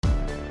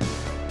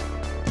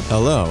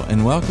Hello,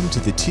 and welcome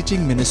to the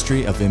teaching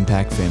ministry of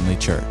Impact Family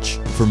Church.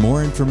 For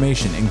more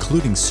information,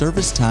 including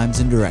service times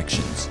and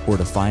directions, or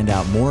to find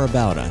out more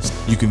about us,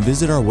 you can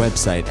visit our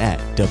website at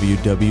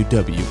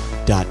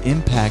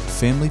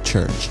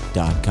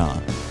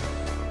www.impactfamilychurch.com.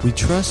 We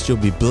trust you'll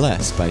be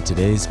blessed by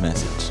today's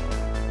message.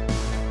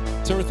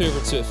 Turn with me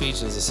over to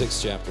Ephesians, the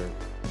 6th chapter.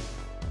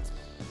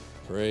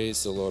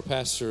 Praise the Lord.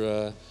 Pastor,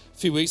 a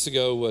few weeks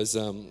ago, was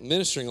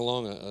ministering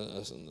along,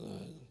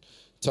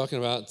 talking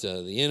about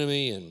the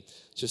enemy and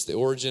just the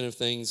origin of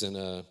things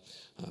and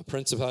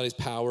principalities,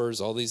 powers,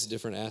 all these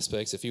different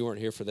aspects. If you weren't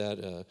here for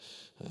that,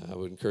 I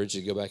would encourage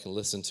you to go back and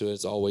listen to it.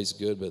 It's always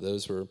good, but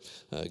those were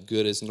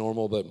good as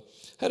normal. But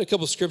I had a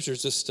couple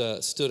scriptures just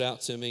stood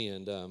out to me,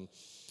 and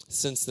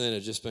since then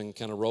I've just been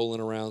kind of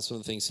rolling around some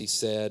of the things he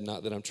said.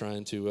 Not that I'm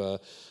trying to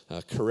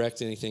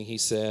correct anything he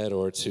said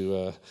or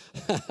to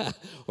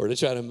or to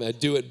try to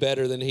do it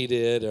better than he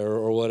did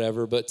or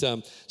whatever. But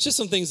it's just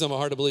some things on my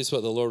heart to believe is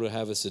what the Lord would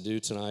have us to do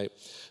tonight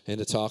and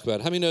to talk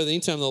about. How many know that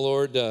anytime the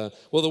Lord, the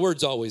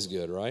word's always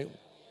good, right?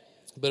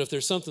 But if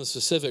there's something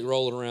specific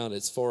rolling around,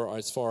 it's for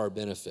our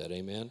benefit,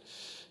 amen?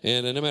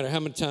 And no matter how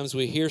many times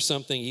we hear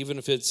something, even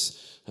if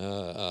it's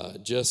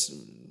just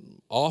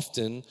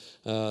often,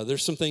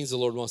 there's some things the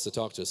Lord wants to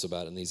talk to us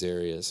about in these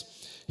areas.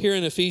 Here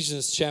in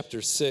Ephesians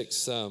chapter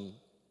 6, in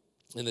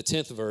the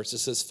 10th verse, it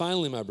says,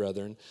 "Finally, my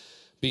brethren,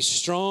 be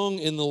strong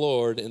in the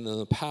Lord and in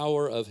the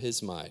power of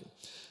his might."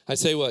 I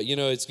tell you what,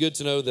 it's good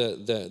to know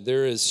that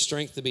there is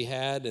strength to be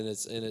had, and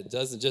it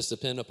doesn't just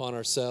depend upon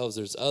ourselves.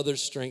 There's other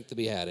strength to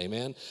be had,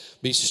 amen?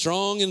 Be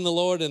strong in the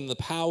Lord and the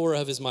power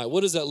of his might.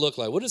 What does that look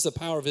like? What does the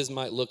power of his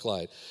might look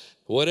like?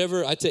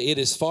 Whatever, I tell you, it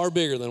is far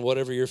bigger than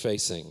whatever you're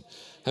facing.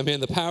 I mean,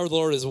 the power of the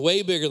Lord is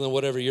way bigger than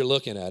whatever you're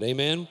looking at,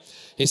 amen?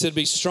 He said,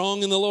 be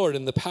strong in the Lord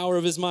and the power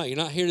of his might. You're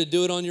not here to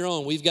do it on your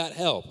own. We've got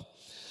help.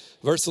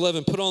 Verse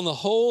 11, put on the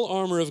whole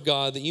armor of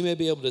God that you may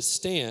be able to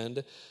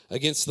stand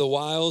against the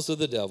wiles of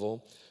the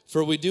devil.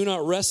 For we do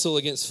not wrestle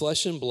against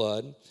flesh and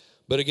blood,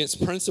 but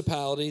against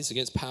principalities,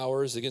 against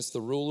powers, against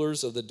the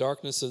rulers of the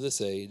darkness of this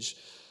age,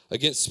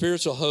 against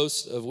spiritual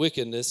hosts of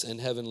wickedness in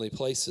heavenly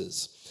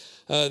places.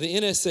 The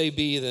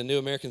NSAB, the New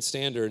American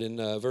Standard, in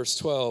verse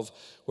 12,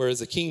 whereas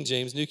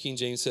the New King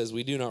James says,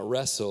 we do not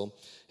wrestle,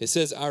 it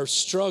says, our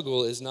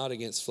struggle is not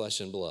against flesh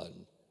and blood.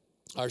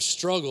 Our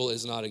struggle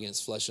is not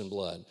against flesh and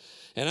blood.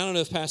 And I don't know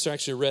if Pastor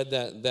actually read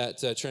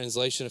that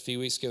translation a few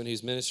weeks ago when he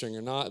was ministering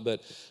or not,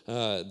 but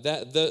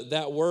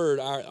that word,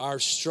 our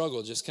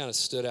struggle, just kind of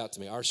stood out to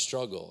me. Our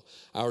struggle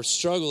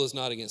is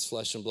not against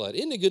flesh and blood.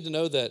 Isn't it good to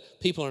know that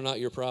people are not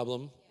your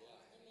problem?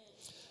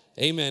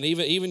 Amen.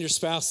 Even your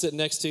spouse sitting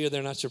next to you,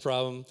 they're not your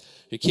problem.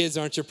 Your kids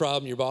aren't your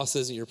problem. Your boss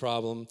isn't your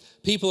problem.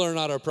 People are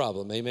not our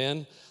problem.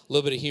 Amen. A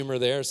little bit of humor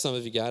there. Some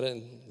of you got it.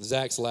 And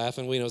Zach's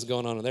laughing. We know what's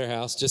going on in their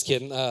house. Just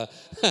kidding.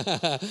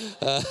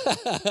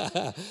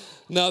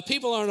 No,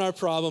 people aren't our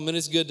problem, and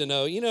it's good to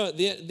know.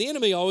 The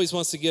enemy always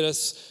wants to get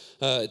us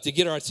to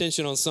get our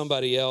attention on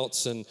somebody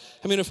else. And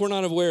I mean, if we're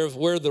not aware of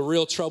where the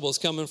real trouble is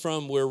coming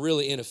from, we're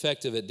really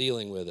ineffective at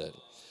dealing with it.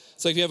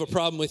 So if you have a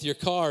problem with your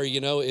car,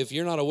 if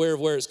you're not aware of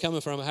where it's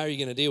coming from, how are you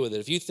going to deal with it?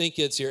 If you think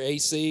it's your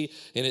AC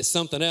and it's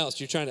something else,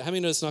 how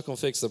many know it's not going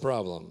to fix the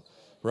problem,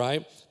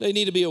 right? They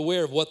need to be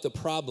aware of what the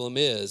problem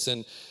is.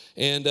 And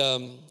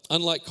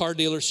unlike car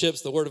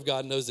dealerships, the Word of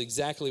God knows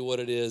exactly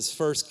what it is.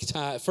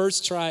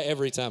 First try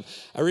every time.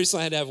 I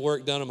recently had to have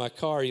work done on my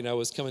car. I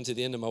was coming to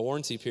the end of my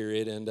warranty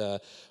period and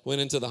went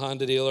into the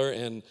Honda dealer,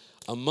 and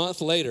a month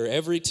later,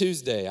 every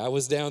Tuesday, I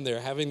was down there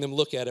having them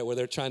look at it where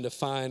they're trying to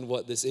find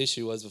what this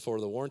issue was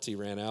before the warranty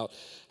ran out.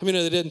 I mean,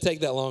 it didn't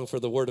take that long for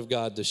the Word of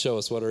God to show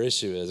us what our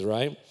issue is,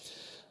 right?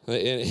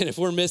 And if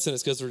we're missing,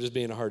 it's because we're just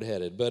being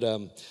hard-headed. But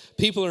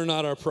people are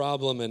not our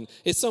problem, and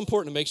it's so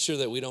important to make sure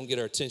that we don't get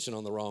our attention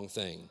on the wrong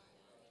thing.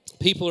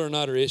 People are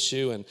not our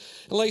issue, and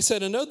like I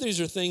said, I know these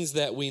are things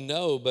that we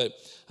know, but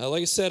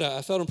like I said,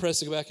 I felt impressed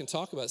to go back and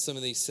talk about some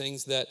of these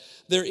things. That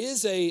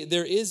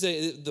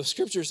the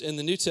scriptures in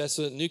the New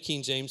Testament, New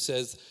King James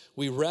says,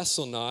 we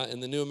wrestle not,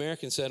 and the New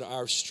American said,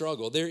 our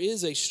struggle. There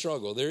is a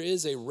struggle. There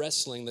is a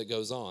wrestling that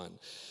goes on.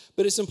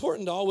 But it's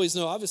important to always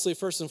know, obviously,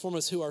 first and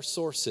foremost, who our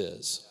source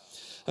is.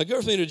 Go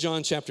with me to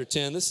John chapter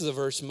 10. This is a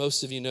verse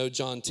most of you know,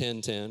 John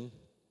 10:10.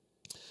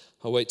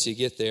 I'll wait till you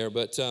get there.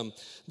 But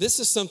this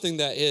is something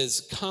that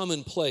is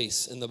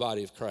commonplace in the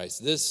body of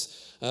Christ.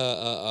 This,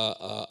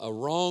 a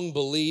wrong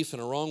belief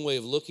and a wrong way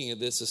of looking at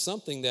this is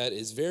something that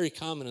is very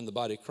common in the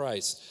body of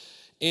Christ.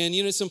 And,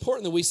 it's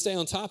important that we stay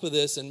on top of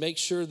this and make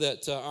sure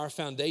that our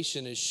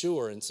foundation is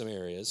sure in some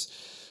areas.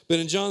 But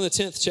in John the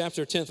 10th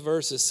chapter, 10th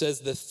verse, it says,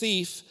 the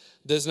thief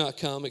does not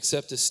come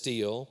except to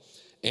steal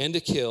and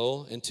to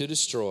kill and to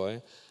destroy.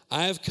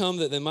 I have come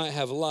that they might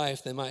have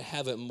life, they might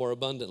have it more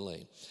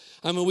abundantly.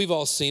 I mean, we've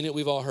all seen it.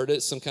 We've all heard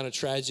it. Some kind of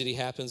tragedy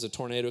happens. A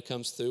tornado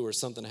comes through or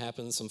something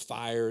happens, some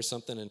fire or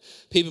something. And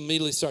people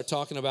immediately start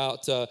talking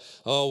about,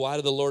 why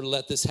did the Lord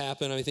let this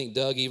happen? I think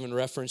Doug even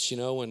referenced,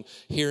 when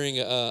hearing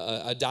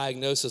a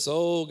diagnosis,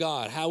 oh,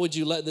 God, how would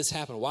you let this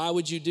happen? Why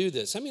would you do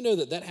this? How many know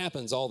that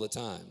happens all the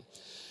time?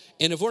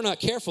 And if we're not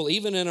careful,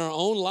 even in our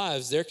own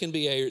lives, there can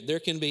be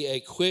a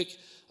quick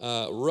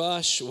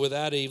rush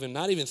without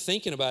not even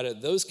thinking about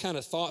it. Those kind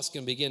of thoughts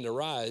can begin to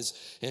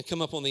rise and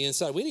come up on the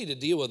inside. We need to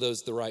deal with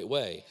those the right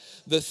way.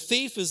 The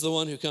thief is the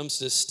one who comes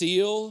to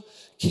steal,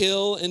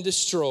 kill, and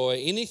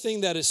destroy.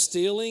 Anything that is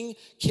stealing,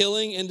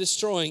 killing, and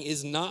destroying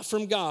is not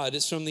from God,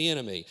 it's from the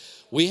enemy.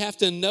 We have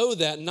to know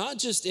that, not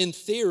just in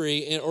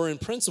theory or in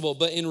principle,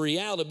 but in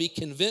reality, be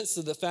convinced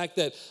of the fact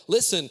that,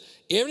 listen,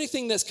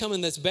 everything that's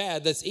coming that's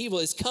bad, that's evil,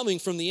 is coming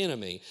from the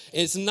enemy.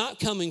 It's not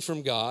coming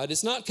from God.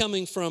 It's not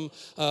coming from,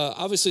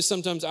 obviously,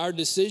 sometimes our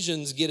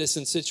decisions get us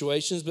in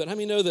situations, but how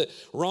many know that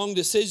wrong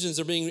decisions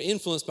are being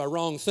influenced by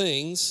wrong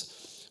things?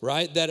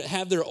 Right, that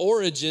have their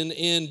origin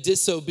in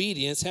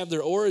disobedience, have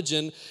their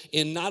origin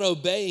in not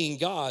obeying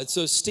God.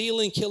 So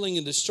stealing, killing,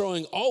 and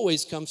destroying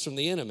always comes from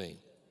the enemy.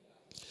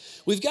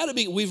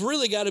 We've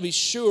really got to be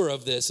sure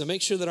of this and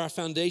make sure that our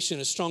foundation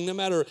is strong, no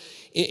matter,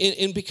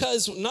 and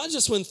because not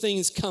just when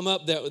things come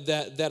up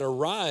that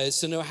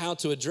arise to know how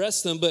to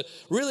address them, but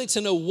really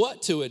to know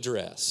what to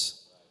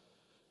address.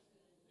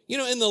 You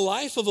know, in the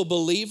life of a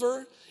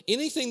believer,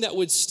 anything that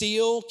would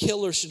steal,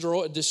 kill,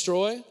 or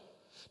destroy,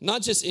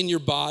 not just in your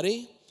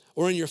body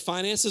or in your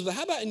finances, but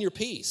how about in your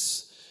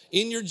peace,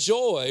 in your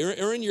joy,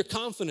 or in your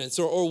confidence,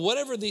 or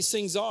whatever these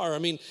things are? I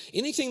mean,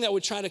 anything that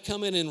would try to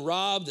come in and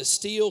rob, to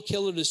steal,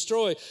 kill, or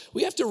destroy,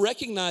 we have to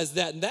recognize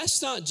that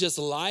that's not just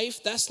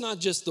life. That's not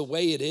just the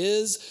way it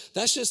is.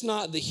 That's just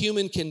not the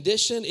human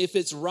condition. If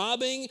it's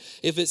robbing,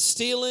 if it's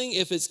stealing,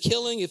 if it's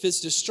killing, if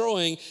it's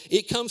destroying,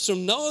 it comes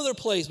from no other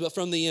place but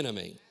from the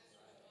enemy.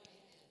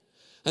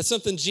 That's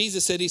something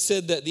Jesus said. He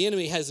said that the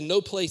enemy has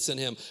no place in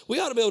him. We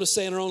ought to be able to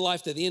say in our own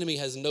life that the enemy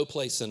has no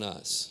place in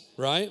us,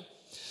 right?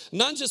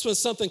 Not just when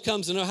something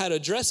comes to know how to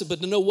address it, but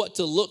to know what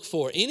to look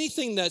for.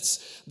 Anything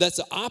that's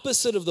the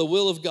opposite of the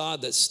will of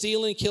God, that's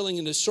stealing, killing,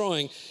 and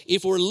destroying,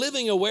 if we're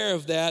living aware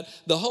of that,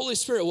 the Holy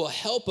Spirit will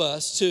help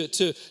us to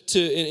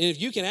and if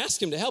you can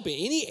ask him to help you,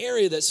 any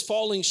area that's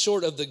falling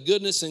short of the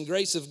goodness and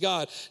grace of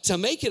God, to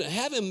make it,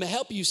 have him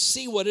help you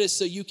see what it is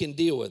so you can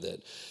deal with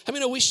it. I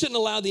mean, we shouldn't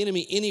allow the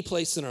enemy any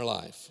place in our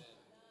life.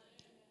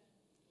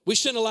 We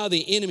shouldn't allow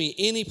the enemy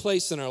any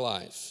place in our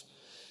life.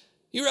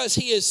 You realize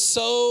he is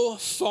so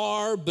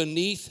far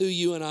beneath who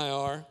you and I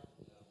are.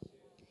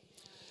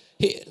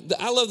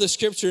 I love the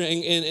scripture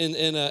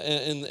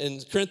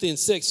in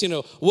Corinthians 6. You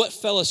know, what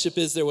fellowship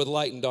is there with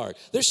light and dark?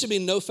 There should be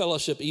no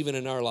fellowship even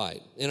in our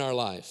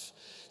life.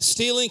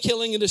 Stealing,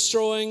 killing, and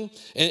destroying,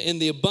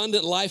 and the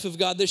abundant life of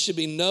God, there should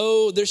be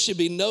no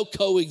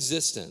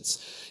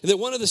coexistence. That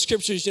one of the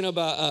scriptures, you know,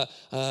 about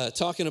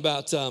talking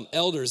about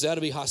elders, that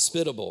to be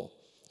hospitable.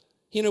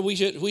 You know, we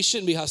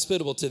shouldn't be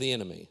hospitable to the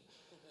enemy.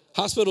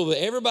 Hospitable to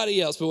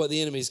everybody else but what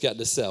the enemy's got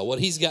to sell, what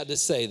he's got to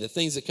say, the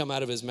things that come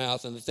out of his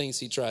mouth and the things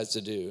he tries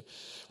to do.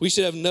 We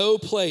should have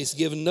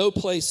give no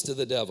place to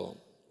the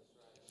devil.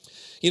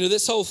 You know,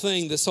 this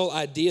whole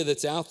idea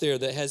that's out there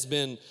that has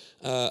been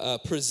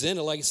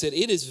presented, like I said,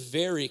 it is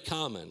very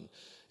common.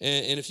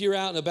 And if you're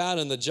out and about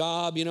in the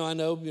job, you know, I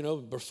know, you know,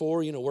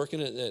 before, you know,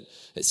 working at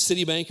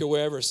Citibank or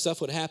wherever stuff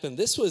would happen,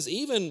 this was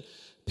even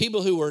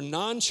people who were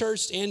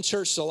non-churched and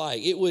churched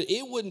alike.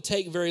 It wouldn't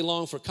take very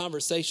long for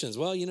conversations.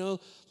 Well, you know,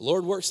 the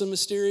Lord works in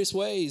mysterious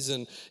ways,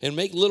 and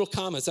make little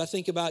comments. I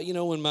think about, you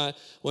know, when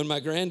my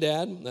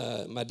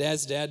granddad, my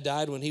dad's dad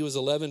died when he was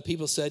 11.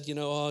 People said, you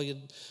know,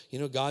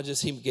 God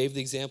he gave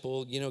the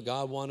example. You know,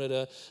 God wanted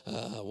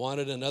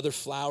another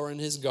flower in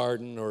his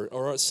garden,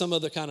 or some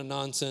other kind of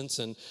nonsense,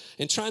 and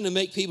trying to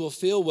make people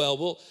feel well.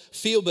 Well,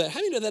 feel bad. How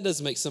do you know that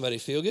doesn't make somebody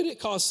feel good?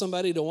 It caused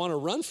somebody to want to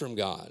run from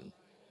God.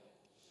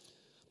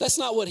 That's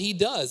not what he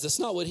does. That's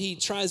not what he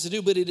tries to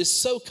do, but it is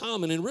so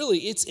common, and really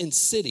it's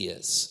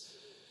insidious.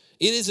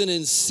 It is an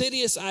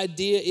insidious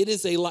idea.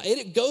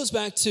 It goes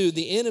back to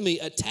the enemy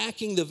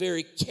attacking the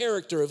very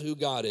character of who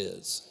God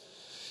is.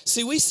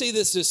 See, we see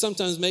this just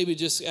sometimes maybe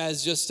just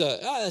as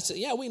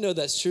we know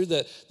that's true,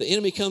 that the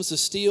enemy comes to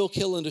steal,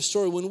 kill, and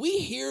destroy. When we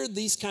hear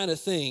these kind of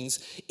things,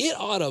 it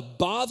ought to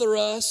bother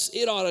us.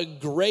 It ought to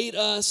grate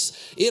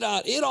us. It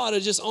ought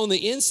to just on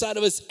the inside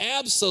of us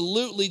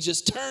absolutely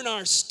just turn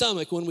our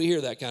stomach when we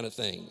hear that kind of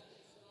thing.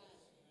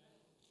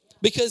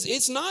 Because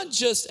it's not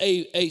just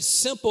a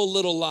simple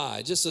little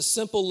lie, just a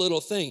simple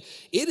little thing.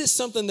 It is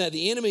something that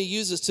the enemy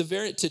uses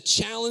to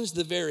challenge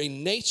the very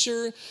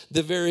nature,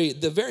 the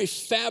very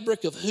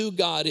fabric of who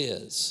God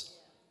is.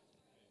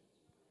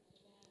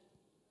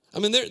 I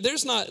mean,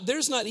 there's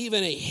not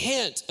even a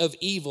hint of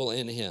evil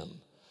in him.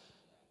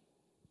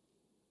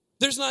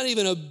 There's not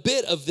even a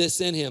bit of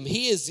this in him.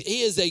 He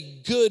is a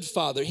good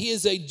father. He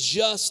is a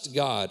just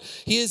God.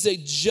 He is a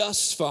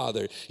just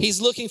father.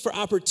 He's looking for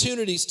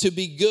opportunities to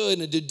be good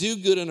and to do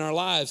good in our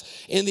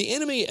lives. And the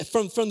enemy,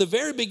 from the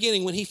very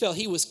beginning when he fell,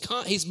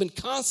 he's been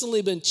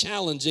constantly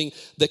challenging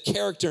the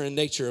character and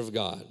nature of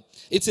God.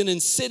 It's an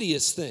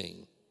insidious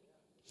thing.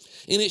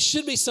 And it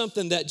should be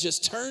something that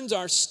just turns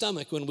our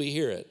stomach when we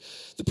hear it.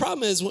 The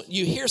problem is when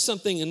you hear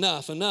something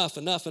enough,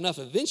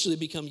 eventually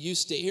become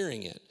used to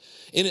hearing it.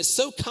 And it's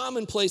so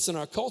commonplace in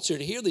our culture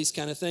to hear these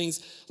kind of things.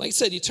 Like I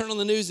said, you turn on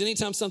the news,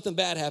 anytime something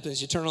bad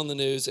happens, you turn on the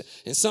news,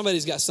 and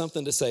somebody's got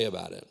something to say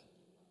about it.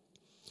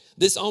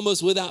 This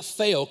almost without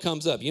fail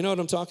comes up. You know what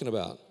I'm talking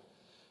about?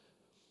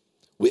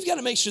 We've got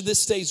to make sure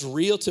this stays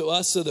real to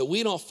us so that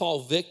we don't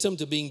fall victim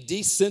to being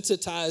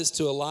desensitized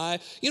to a lie.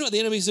 You know what the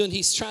enemy's doing?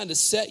 He's trying to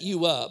set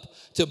you up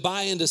to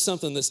buy into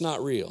something that's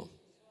not real.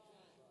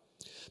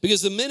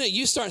 Because the minute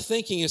you start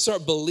thinking and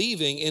start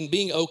believing and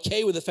being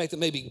okay with the fact that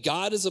maybe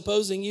God is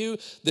opposing you,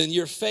 then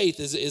your faith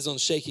is on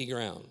shaky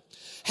ground.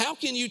 How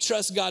can you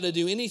trust God to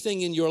do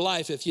anything in your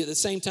life if at the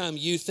same time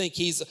you think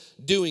he's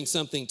doing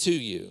something to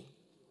you?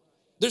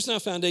 There's no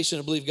foundation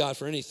to believe God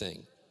for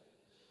anything.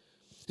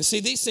 And see,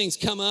 these things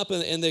come up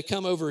and they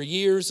come over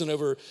years and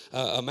over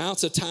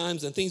amounts of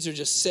times, and things are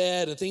just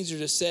said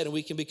and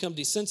we can become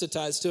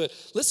desensitized to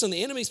it. Listen,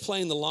 the enemy's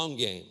playing the long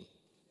game.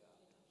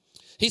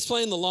 He's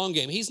playing the long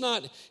game. He's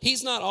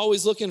not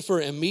always looking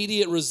for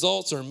immediate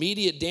results or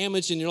immediate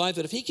damage in your life,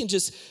 but if he can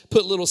just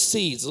put little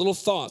seeds, little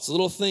thoughts,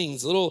 little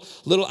things, little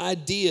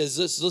ideas,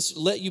 let's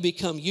let you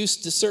become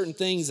used to certain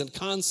things and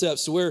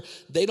concepts where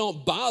they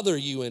don't bother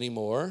you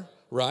anymore,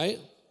 right?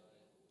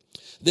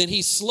 Then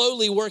he's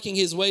slowly working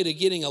his way to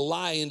getting a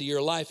lie into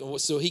your life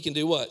so he can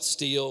do what?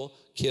 Steal,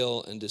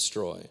 kill, and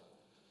destroy.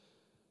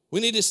 We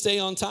need to stay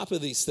on top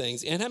of these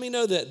things. And how many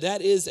know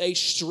that is a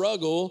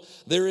struggle?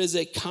 There is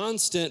a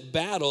constant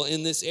battle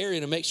in this area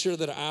to make sure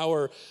that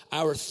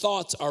our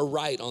thoughts are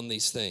right on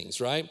these things,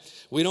 right?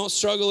 We don't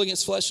struggle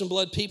against flesh and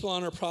blood people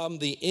on our problem.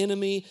 The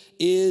enemy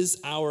is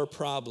our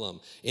problem.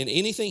 And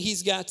anything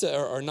he's got to,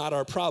 or not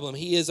our problem,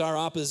 he is our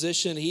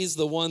opposition. He's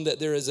the one that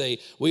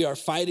we are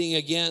fighting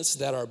against,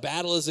 that our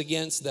battle is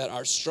against, that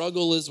our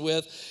struggle is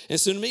with. And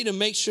so to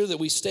make sure that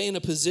we stay in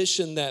a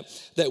position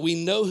that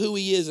we know who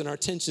he is and our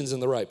tension's in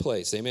the right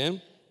place.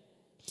 Amen?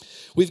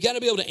 We've got to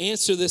be able to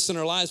answer this in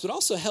our lives, but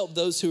also help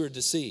those who are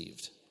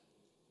deceived.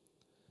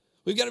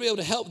 We've got to be able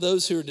to help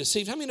those who are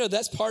deceived. How many know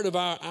that's part of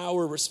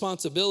our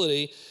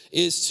responsibility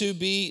is to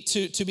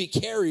be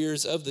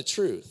carriers of the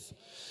truth?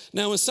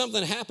 Now, when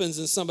something happens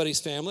in somebody's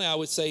family, I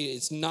would say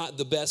it's not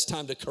the best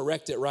time to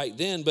correct it right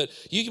then, but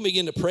you can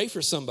begin to pray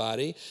for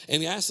somebody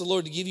and ask the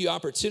Lord to give you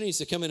opportunities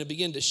to come in and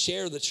begin to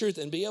share the truth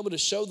and be able to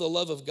show the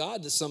love of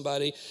God to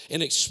somebody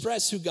and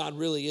express who God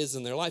really is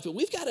in their life. But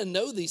we've got to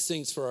know these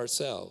things for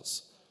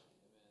ourselves.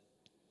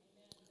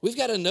 We've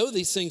got to know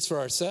these things for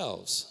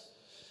ourselves.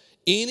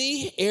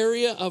 Any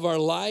area of our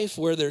life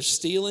where there's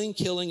stealing,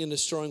 killing, and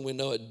destroying, we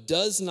know it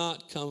does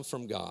not come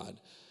from God.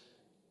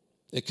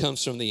 It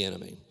comes from the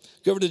enemy.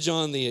 Go over to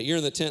John, you're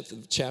in the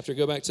 10th chapter.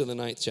 Go back to the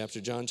 9th chapter,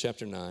 John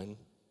chapter 9.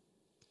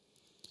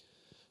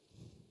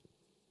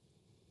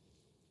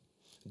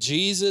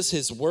 Jesus,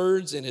 his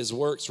words and his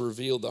works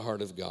revealed the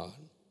heart of God.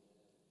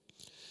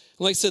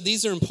 Like I said,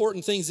 these are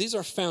important things. These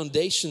are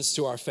foundations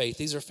to our faith.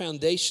 These are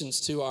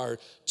foundations to our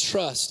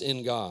trust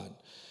in God.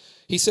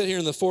 He said here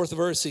in the 4th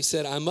verse, he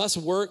said, I must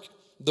work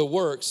the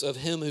works of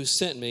him who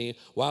sent me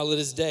while it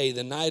is day.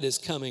 The night is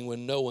coming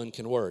when no one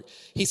can work.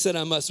 He said,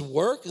 I must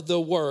work the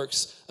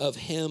works of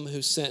him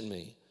who sent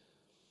me.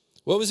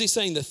 What was he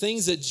saying? The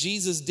things that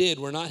Jesus did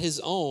were not his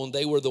own.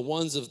 They were the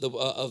ones of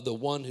the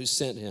one who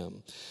sent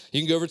him. You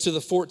can go over to the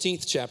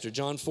 14th chapter,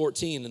 John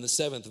 14 in the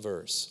 7th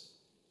verse.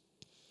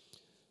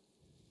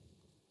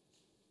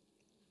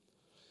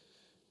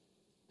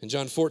 In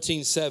John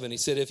 14:7, he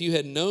said, if you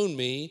had known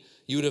me,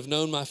 you would have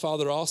known my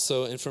Father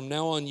also, and from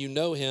now on you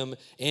know him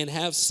and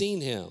have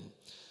seen him.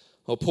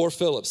 Well, poor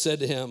Philip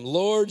said to him,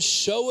 Lord,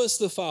 show us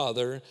the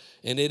Father,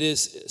 and it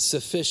is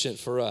sufficient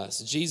for us.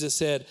 Jesus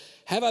said,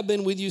 have I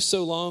been with you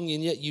so long,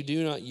 and yet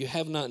you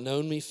have not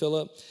known me,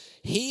 Philip?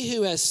 He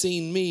who has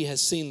seen me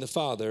has seen the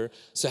Father.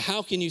 So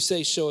how can you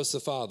say, show us the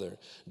Father?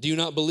 Do you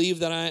not believe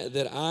that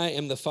I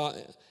am the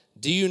Father?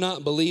 Do you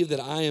not believe that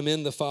I am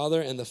in the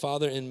Father and the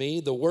Father in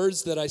me? The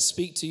words that I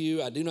speak to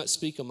you, I do not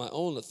speak on my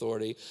own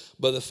authority,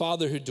 but the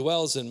Father who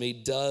dwells in me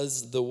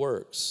does the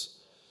works.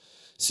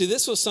 See,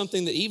 this was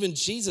something that even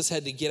Jesus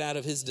had to get out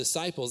of his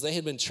disciples. They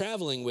had been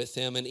traveling with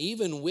him, and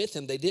even with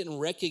him, they didn't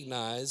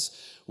recognize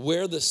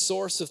where the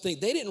source of things,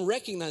 they didn't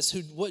recognize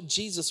what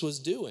Jesus was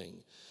doing.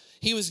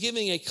 He was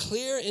giving a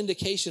clear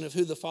indication of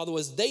who the Father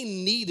was. They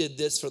needed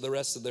this for the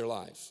rest of their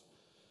life.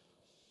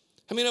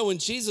 I mean, when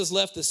Jesus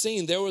left the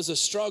scene, there was a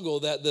struggle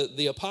that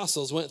the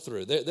apostles went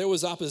through. There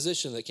was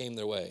opposition that came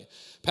their way.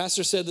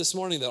 Pastor said this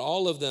morning that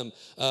all of them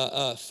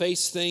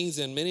faced things,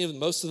 and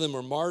most of them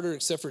were martyred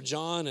except for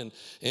John.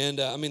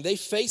 And they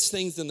faced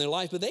things in their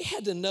life, but they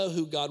had to know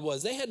who God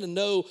was. They had to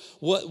know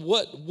what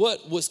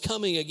was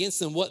coming against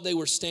them, what they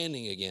were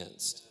standing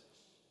against.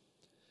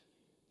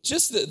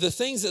 Just the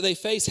things that they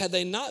faced, had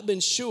they not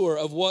been sure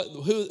of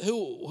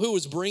who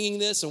was bringing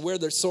this and where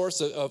their source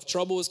of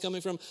trouble was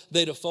coming from,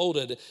 they'd have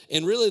folded.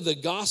 And really the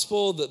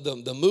gospel,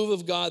 the move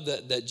of God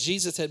that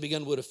Jesus had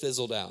begun would have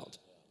fizzled out.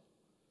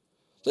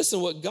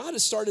 Listen, what God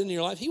has started in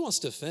your life, he wants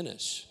to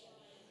finish.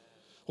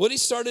 What he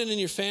started in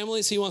your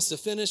families, he wants to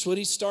finish. What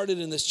he started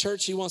in this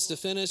church, he wants to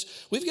finish.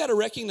 We've got to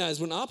recognize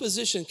when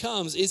opposition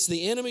comes, it's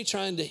the enemy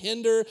trying to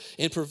hinder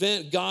and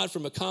prevent God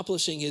from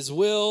accomplishing his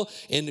will.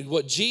 And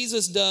what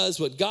Jesus does,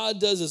 what God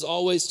does is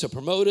always to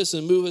promote us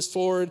and move us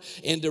forward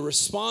and to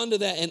respond to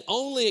that and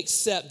only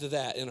accept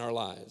that in our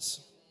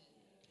lives.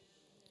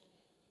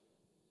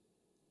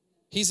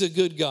 He's a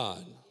good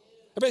God.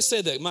 Everybody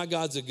say that. My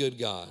God's a good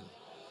God.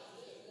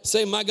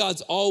 Say, my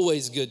God's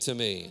always good to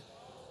me.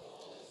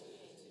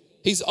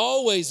 He's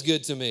always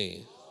good to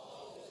me.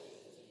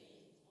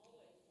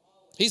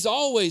 He's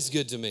always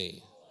good to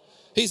me.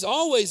 He's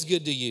always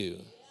good to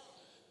you.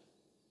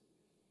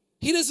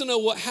 He doesn't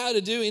know how to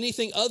do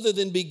anything other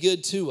than be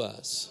good to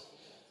us.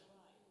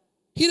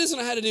 He doesn't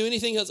know how to do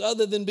anything else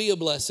other than be a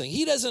blessing.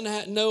 He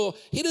doesn't know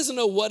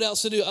what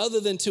else to do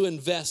other than to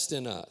invest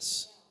in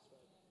us.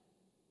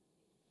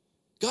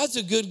 God's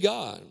a good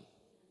God.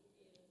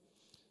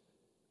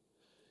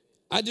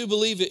 I do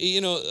believe that,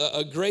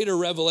 a greater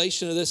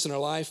revelation of this in our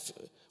life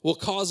will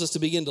cause us to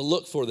begin to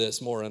look for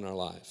this more in our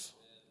life.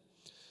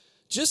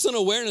 Just an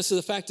awareness of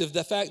the fact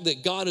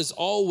that God is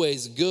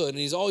always good and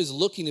he's always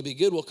looking to be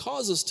good will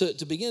cause us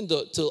to begin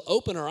to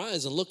open our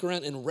eyes and look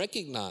around and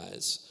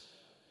recognize.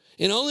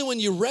 And only when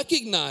you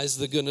recognize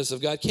the goodness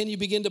of God can you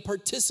begin to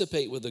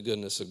participate with the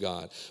goodness of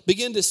God.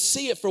 Begin to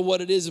see it for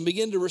what it is and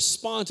begin to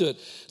respond to it.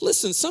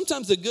 Listen,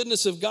 sometimes the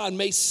goodness of God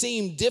may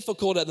seem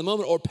difficult at the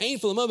moment or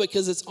painful at the moment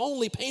because it's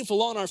only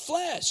painful on our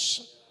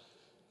flesh,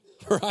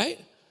 right?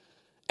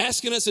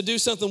 Asking us to do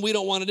something we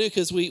don't want to do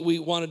because we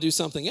want to do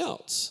something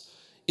else.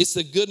 It's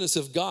the goodness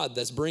of God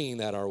that's bringing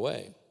that our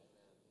way.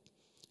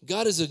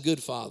 God is a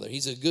good Father.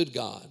 He's a good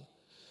God.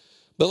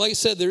 But like I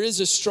said, there is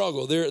a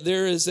struggle.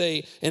 There is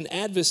an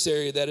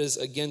adversary that is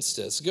against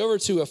us. Go over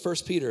to 1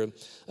 Peter,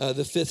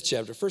 the 5th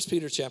chapter. 1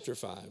 Peter chapter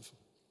 5.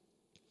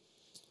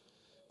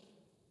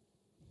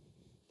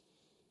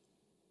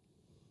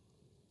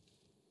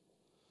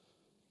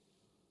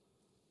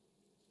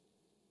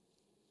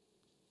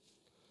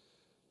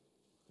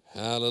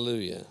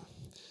 Hallelujah.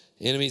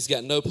 Enemy's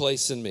got no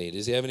place in me.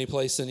 Does he have any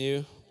place in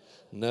you?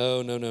 No.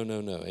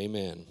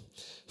 Amen.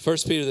 1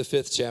 Peter, the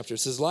 5th chapter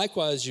says,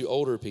 likewise, you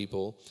older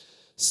people,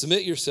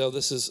 submit yourself,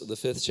 this is the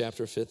 5th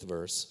chapter, 5th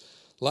verse.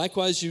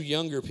 Likewise, you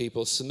younger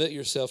people, submit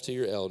yourself to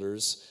your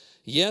elders.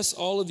 Yes,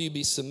 all of you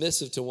be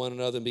submissive to one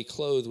another and be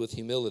clothed with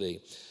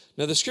humility.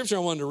 Now, the scripture I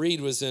wanted to read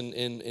was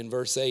in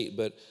verse 8,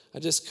 but I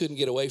just couldn't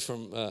get away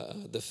from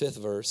the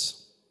 5th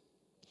verse.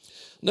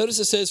 Notice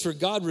it says, for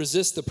God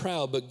resists the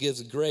proud, but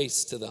gives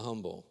grace to the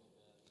humble.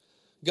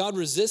 God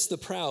resists the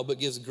proud, but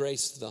gives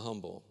grace to the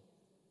humble.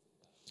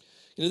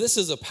 This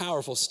is a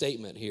powerful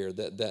statement here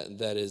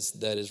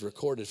that is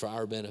recorded for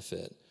our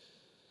benefit.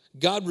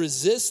 God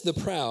resists the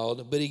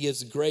proud, but he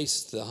gives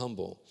grace to the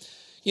humble.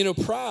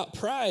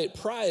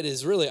 Pride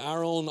is really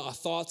our own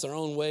thoughts, our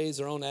own ways,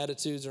 our own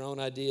attitudes, our own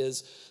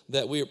ideas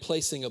that we are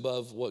placing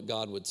above what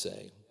God would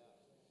say.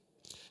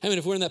 I mean,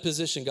 if we're in that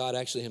position, God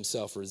actually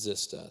himself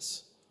resists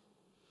us.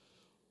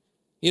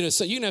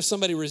 So you can have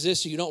somebody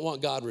resist you. You don't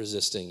want God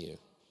resisting you.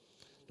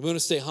 We want to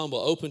stay humble,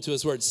 open to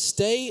his word.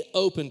 Stay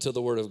open to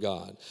the word of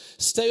God.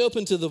 Stay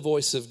open to the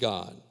voice of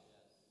God.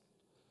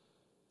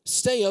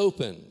 Stay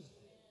open.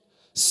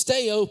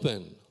 Stay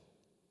open.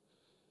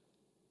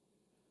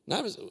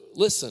 Now,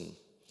 listen,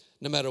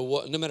 no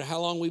matter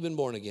how long we've been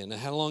born again, no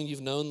matter how long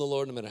you've known the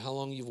Lord, no matter how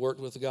long you've worked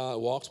with God,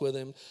 walked with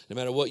him, no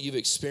matter what you've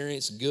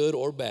experienced, good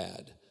or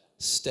bad,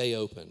 stay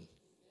open.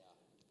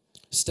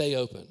 Stay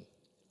open.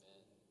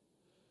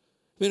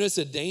 It's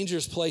a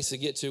dangerous place to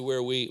get to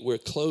where we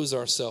close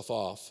ourselves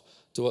off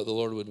to what the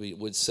Lord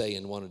would say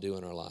and want to do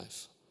in our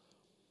life.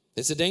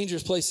 It's a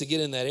dangerous place to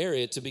get in that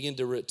area to begin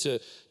to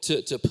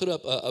put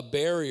up a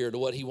barrier to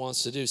what he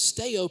wants to do.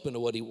 Stay open to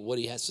what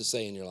he has to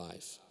say in your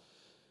life.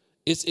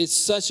 It's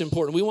such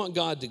important. We want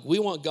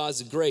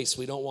God's grace.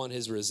 We don't want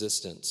his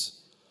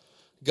resistance.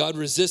 God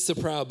resists the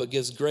proud but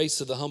gives grace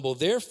to the humble.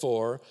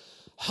 Therefore,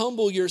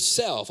 humble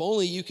yourself.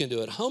 Only you can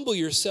do it. Humble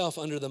yourself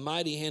under the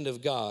mighty hand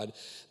of God,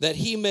 that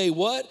he may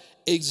what?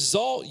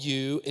 Exalt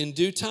you in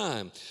due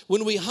time.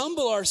 When we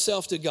humble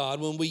ourselves to God,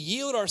 when we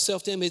yield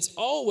ourselves to him, it's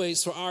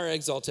always for our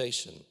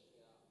exaltation.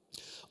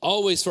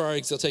 Always for our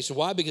exaltation.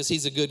 Why? Because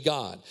he's a good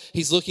God.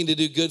 He's looking to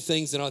do good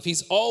things in our life.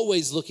 He's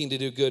always looking to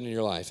do good in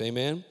your life.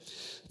 Amen?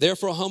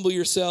 Therefore, humble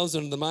yourselves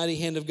under the mighty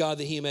hand of God,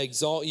 that he may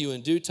exalt you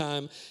in due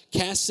time,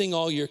 casting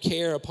all your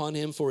care upon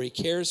him, for he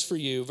cares for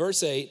you.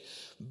 Verse 8,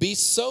 be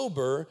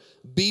sober,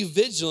 be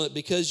vigilant,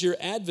 because your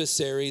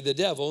adversary, the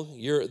devil,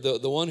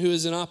 the one who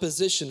is in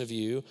opposition of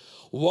you,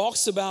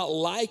 walks about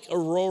like a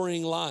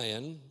roaring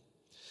lion,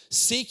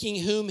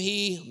 seeking whom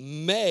he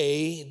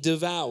may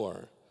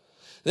devour.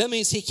 That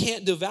means he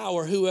can't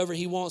devour whoever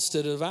he wants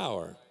to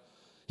devour.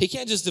 He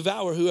can't just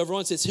devour whoever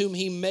wants, it's whom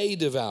he may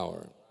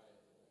devour.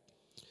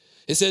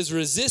 It says,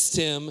 resist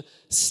him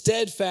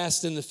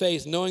steadfast in the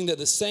faith, knowing that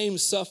the same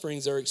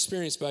sufferings are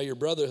experienced by your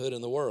brotherhood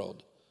in the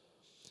world.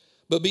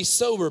 But be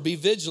sober, be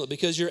vigilant,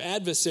 because your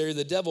adversary,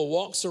 the devil,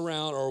 walks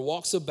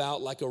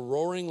about like a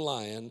roaring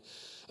lion,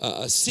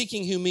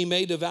 seeking whom he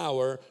may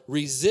devour,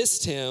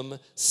 resist him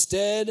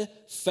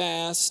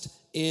steadfast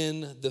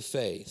in the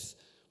faith.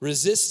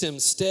 Resist him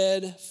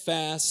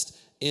steadfast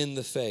in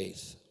the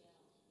faith.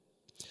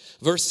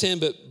 Verse 10,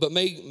 but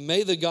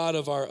may the God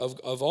of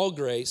all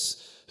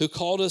grace, who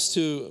called us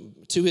to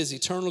his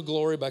eternal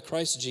glory by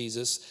Christ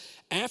Jesus,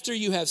 after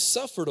you have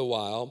suffered a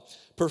while,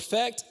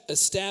 perfect,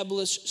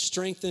 establish,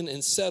 strengthen,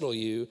 and settle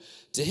you.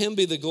 To him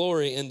be the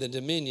glory and the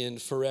dominion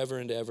forever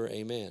and ever.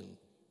 Amen.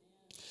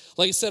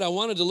 Like I said, I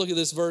wanted to look at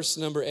this verse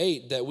number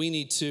 8, that we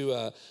need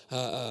to,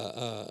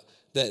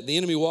 that the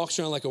enemy walks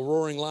around like a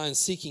roaring lion,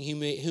 seeking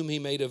whom he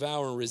may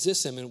devour and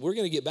resist him. And we're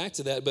going to get back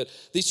to that. But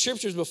these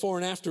scriptures before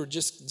and after,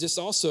 just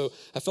also,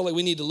 I felt like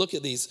we need to look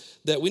at these,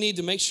 that we need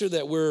to make sure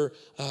that we're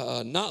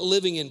not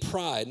living in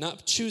pride,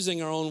 not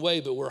choosing our own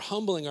way, but we're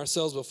humbling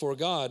ourselves before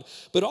God.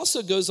 But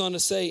also goes on to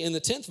say in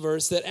the 10th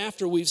verse that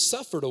after we've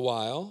suffered a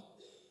while,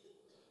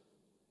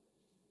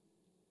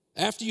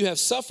 after you have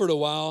suffered a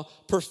while,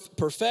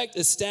 perfect,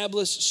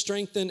 establish,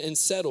 strengthen, and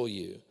settle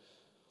you.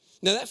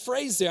 Now that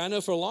phrase there, I know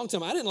for a long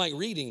time, I didn't like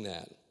reading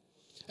that.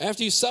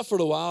 After you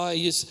suffered a while,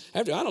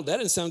 that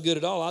didn't sound good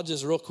at all. I'll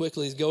just real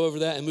quickly go over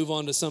that and move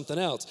on to something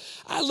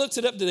else. I looked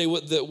it up today,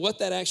 what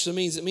that actually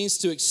means. It means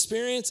to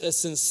experience a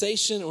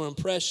sensation or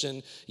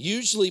impression,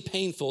 usually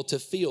painful, to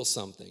feel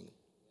something.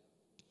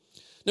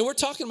 Now we're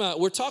talking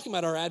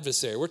about our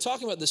adversary. We're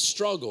talking about the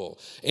struggle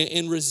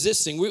and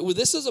resisting.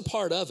 This is a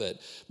part of it.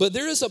 But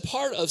there is a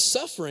part of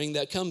suffering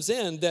that comes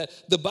in that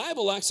the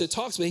Bible actually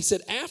talks about. He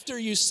said, after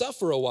you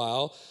suffer a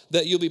while,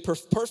 that you'll be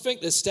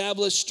perfect,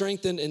 established,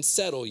 strengthened, and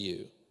settle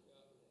you.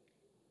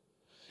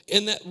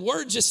 And that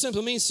word just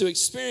simply means to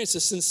experience a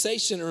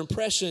sensation or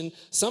impression,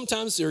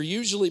 sometimes they're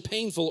usually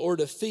painful, or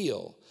to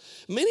feel.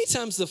 Many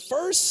times the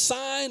first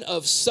sign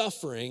of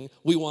suffering,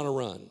 we want to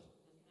run.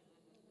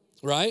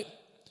 Right?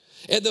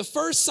 At the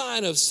first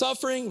sign of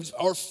suffering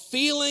or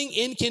feeling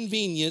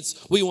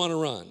inconvenience, we want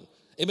to run.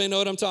 Anybody know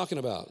what I'm talking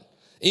about?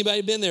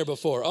 Anybody been there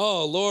before?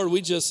 Oh, Lord,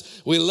 we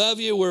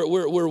love you. We're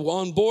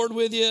on board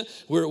with you.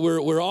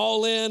 We're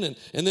all in.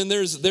 And then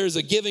there's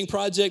a giving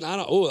project.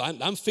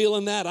 I'm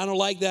feeling that. I don't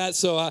like that.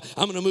 So I'm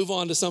going to move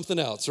on to something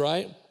else,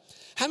 right?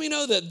 How many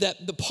know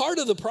that the part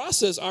of the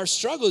process, our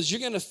struggles, you're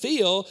going to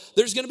feel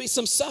there's going to be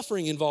some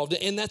suffering involved,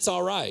 and that's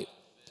all right.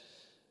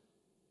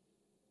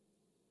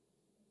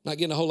 Not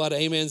getting a whole lot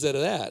of amens out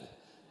of that.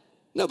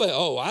 Nobody,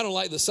 I don't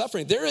like the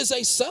suffering. There is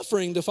a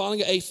suffering to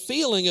following, a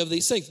feeling of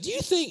these things. Do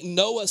you think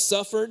Noah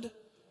suffered?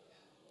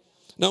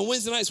 Now, on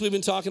Wednesday nights, we've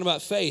been talking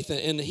about faith.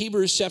 In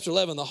Hebrews chapter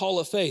 11, the hall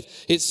of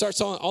faith, it starts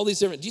on all these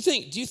different. Do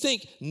you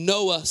think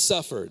Noah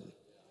suffered?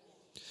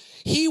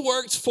 He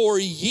worked for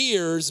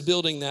years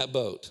building that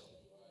boat.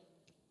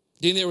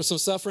 Do you think there was some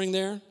suffering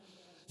there?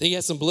 Think he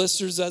had some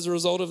blisters as a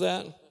result of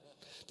that?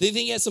 Do you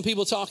think he had some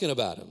people talking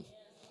about him?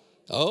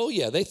 Oh,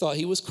 yeah, they thought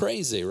he was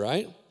crazy,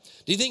 right?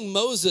 Do you think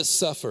Moses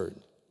suffered?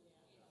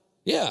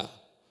 Yeah.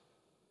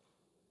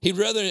 He'd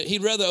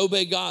rather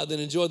obey God than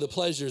enjoy the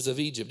pleasures of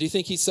Egypt. Do you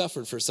think he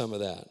suffered for some of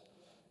that?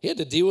 He had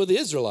to deal with the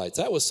Israelites.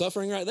 That was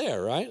suffering right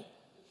there, right?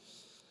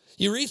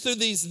 You read through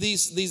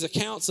these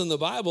accounts in the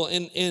Bible,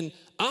 and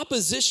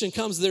opposition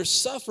comes, there's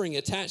suffering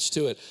attached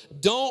to it.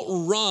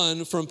 Don't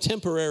run from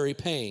temporary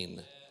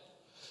pain.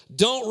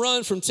 Don't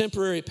run from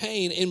temporary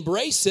pain.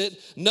 Embrace it.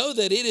 Know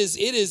that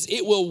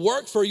it will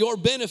work for your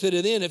benefit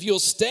at the end. If you'll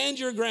stand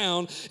your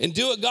ground and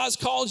do what God's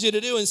called you to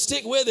do and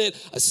stick with it,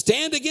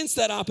 stand against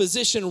that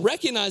opposition,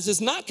 recognize it's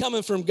not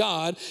coming from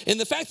God. And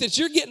the fact that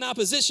you're getting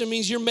opposition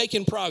means you're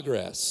making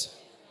progress,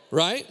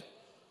 right?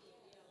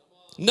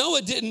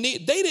 Noah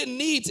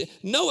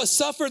Noah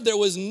suffered. There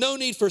was no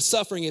need for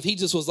suffering if he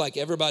just was like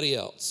everybody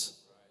else.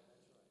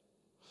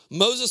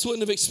 Moses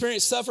wouldn't have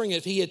experienced suffering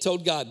if he had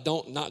told God,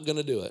 not going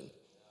to do it.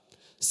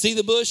 See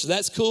the bush?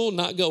 That's cool.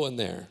 Not going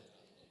there.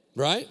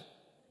 Right?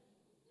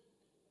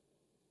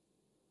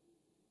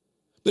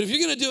 But if you're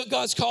going to do what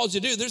God's called you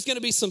to do, there's going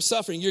to be some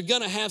suffering. You're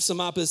going to have some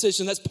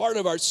opposition. That's part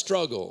of our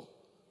struggle.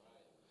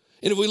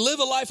 And if we live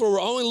a life where we're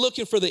only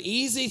looking for the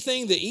easy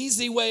thing, the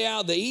easy way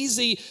out, the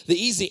easy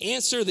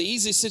answer, the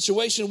easy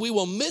situation, we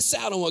will miss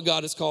out on what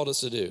God has called us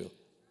to do.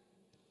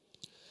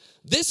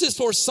 This is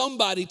for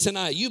somebody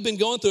tonight. You've been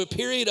going through a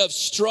period of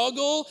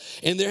struggle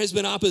and there has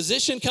been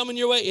opposition coming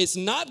your way. It's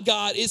not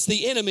God, it's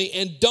the enemy,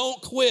 and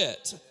don't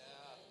quit.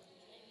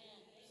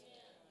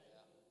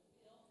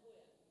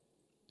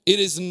 It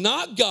is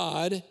not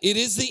God, it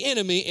is the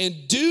enemy,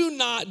 and do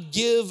not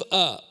give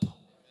up.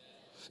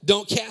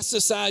 Don't cast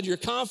aside your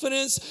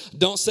confidence.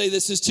 Don't say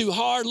this is too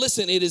hard.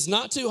 Listen, it is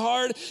not too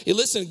hard. Do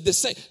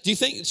you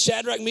think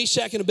Shadrach,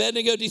 Meshach, and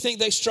Abednego, do you think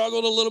they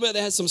struggled a little bit?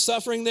 They had some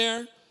suffering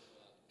there?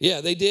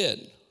 Yeah, they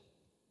did.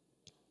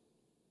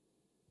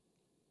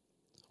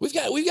 We've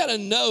got to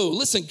know,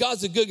 listen,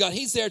 God's a good God.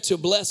 He's there to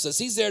bless us.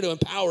 He's there to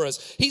empower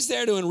us. He's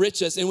there to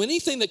enrich us. And when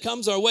anything that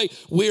comes our way,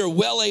 we are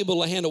well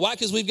able to handle. Why?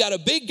 Because we've got a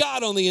big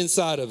God on the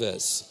inside of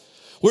us.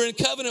 We're in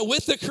covenant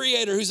with the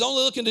Creator who's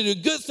only looking to do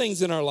good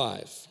things in our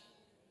life.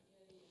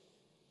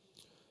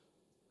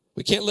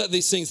 We can't let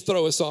these things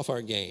throw us off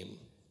our game.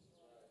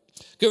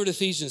 Go over to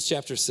Ephesians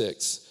chapter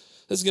 6.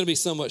 This is going to be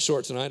somewhat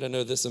short tonight. I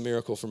know this is a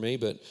miracle for me,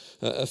 but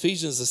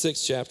Ephesians, the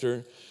 6th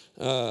chapter,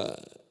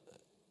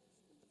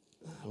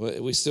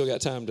 we still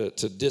got time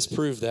to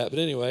disprove that. But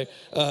anyway,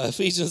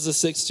 Ephesians, the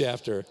 6th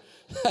chapter.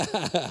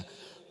 I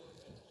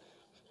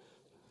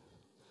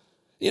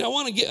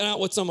want to get out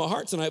what's on my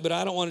heart tonight, but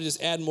I don't want to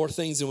just add more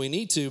things than we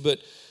need to. But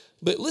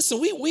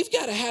listen, we've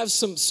got to have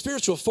some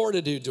spiritual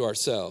fortitude to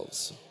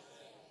ourselves.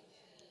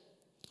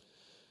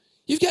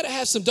 You've got to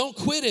have some don't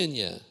quit in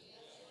you.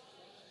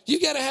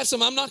 You've got to have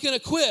some I'm not going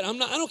to quit. I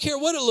don't care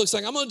what it looks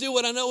like. I'm going to do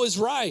what I know is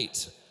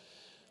right.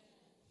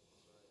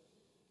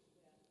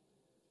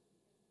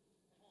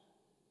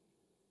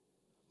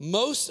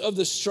 Most of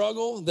the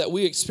struggle that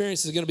we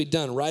experience is going to be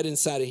done right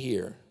inside of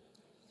here.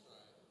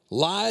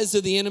 Lies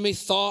of the enemy,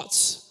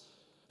 thoughts,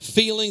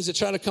 feelings that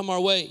try to come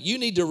our way. You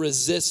need to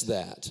resist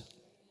that.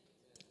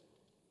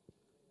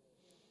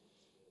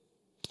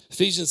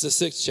 Ephesians, the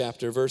 6th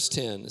chapter, verse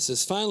 10. It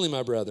says, finally,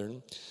 my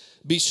brethren,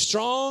 be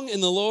strong in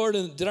the Lord.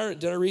 And did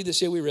I read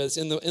this? Yeah, we read this.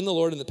 In the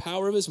Lord, in the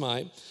power of his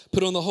might.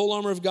 Put on the whole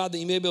armor of God that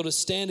you may be able to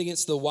stand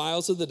against the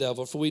wiles of the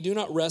devil. For we do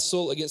not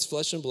wrestle against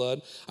flesh and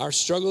blood. Our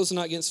struggle is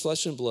not against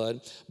flesh and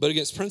blood, but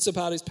against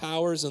principalities,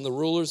 powers, and the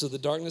rulers of the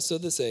darkness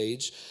of this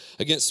age,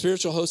 against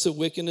spiritual hosts of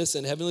wickedness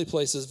in heavenly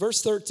places.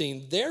 Verse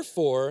 13,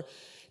 therefore,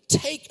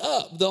 take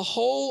up the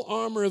whole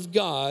armor of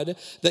God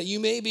that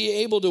you may be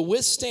able to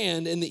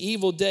withstand in the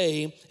evil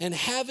day, and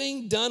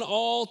having done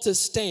all to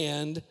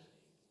stand.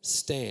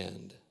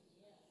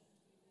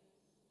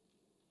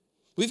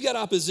 We've got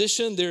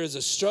opposition. There is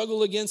a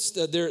struggle against,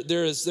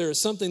 there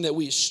is something that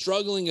we're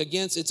struggling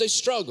against. It's a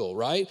struggle,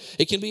 right?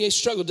 It can be a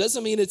struggle.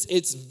 Doesn't mean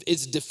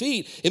it's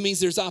defeat. It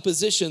means there's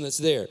opposition that's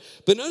there.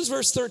 But notice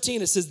verse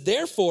 13, it says,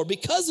 therefore,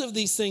 because of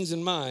these things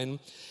in mind,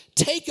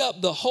 take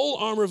up the whole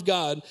armor of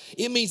God.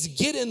 It means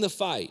get in the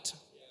fight.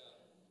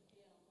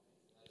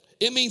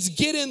 It means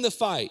get in the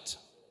fight.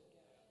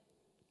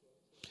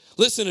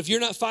 Listen, if you're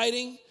not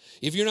fighting,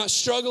 if you're not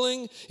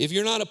struggling, if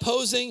you're not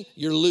opposing,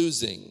 you're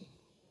losing.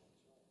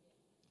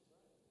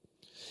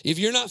 If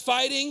you're not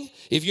fighting,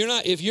 if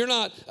you're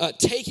not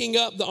taking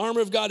up the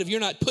armor of God, if you're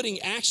not putting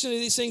action to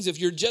these things, if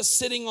you're just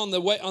sitting on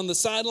the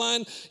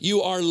sideline,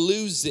 you are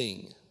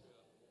losing.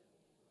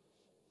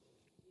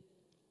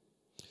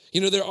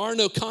 There are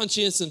no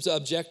conscientious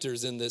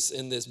objectors in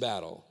this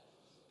battle.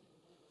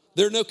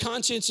 There are no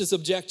conscientious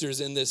objectors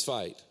in this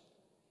fight.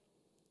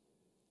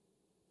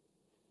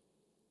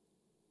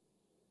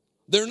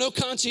 There are no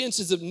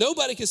conscientious.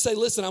 Nobody can say,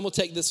 listen, I'm going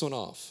to take this one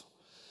off.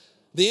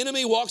 The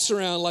enemy walks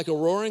around like a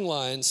roaring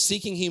lion,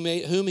 seeking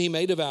whom he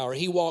may devour.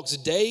 He walks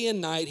day and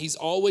night. He's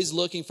always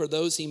looking for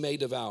those he may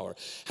devour.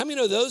 How many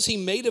know those he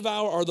may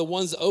devour are the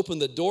ones that open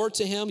the door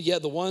to him?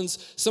 Yet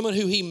someone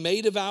who he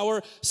may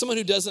devour, someone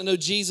who doesn't know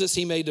Jesus,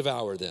 he may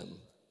devour them.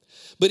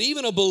 But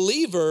even a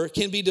believer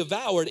can be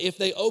devoured if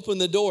they open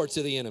the door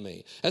to the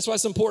enemy. That's why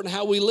it's important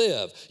how we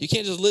live. You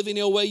can't just live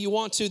any way you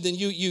want to. Then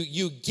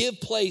you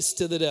give place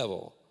to the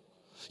devil.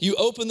 You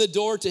open the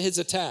door to his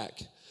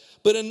attack.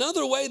 But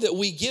another way that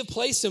we give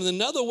place to him,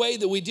 another way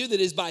that we do that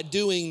is by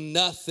doing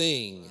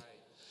nothing.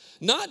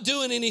 Not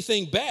doing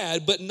anything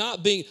bad, but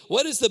not being,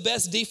 what is the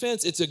best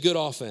defense? It's a good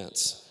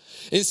offense.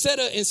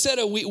 Instead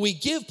of we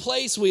give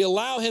place, we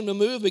allow him to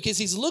move because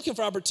he's looking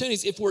for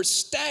opportunities. If we're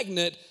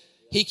stagnant,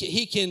 he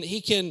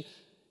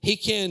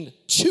can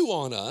chew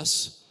on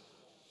us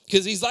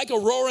because he's like a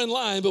roaring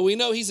lion, but we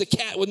know he's a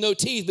cat with no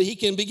teeth, but he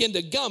can begin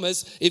to gum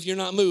us if you're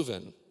not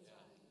moving.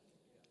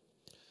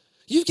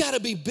 You've got to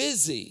be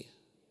busy.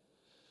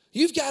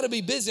 You've got to be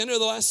busy. I know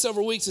the last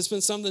several weeks it's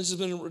been something that's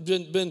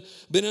just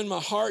been in my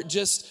heart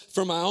just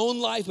for my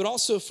own life, but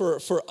also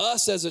for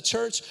us as a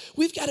church.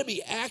 We've got to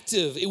be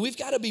active. We've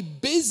got to be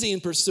busy in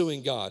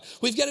pursuing God.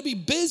 We've got to be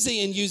busy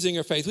in using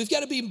our faith. We've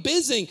got to be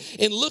busy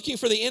in looking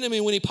for the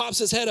enemy when he pops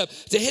his head up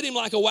to hit him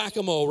like a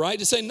whack-a-mole, right?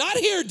 To say, not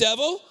here,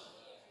 devil.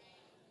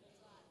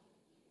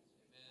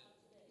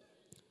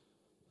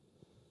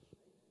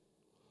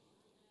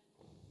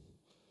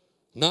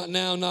 Not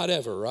now, not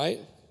ever, right?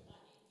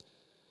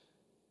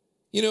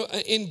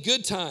 In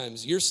good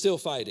times, you're still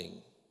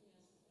fighting.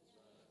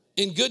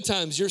 In good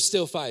times, you're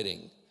still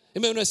fighting.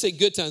 And when I say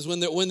good times,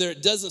 when there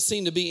doesn't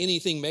seem to be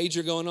anything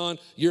major going on,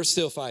 you're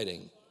still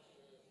fighting,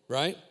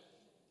 right?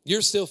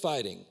 You're still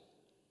fighting.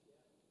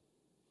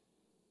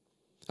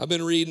 I've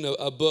been reading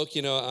a book,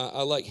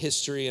 I like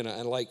history and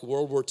I like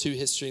World War II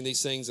history and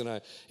these things. And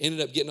I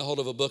ended up getting a hold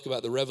of a book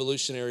about the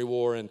Revolutionary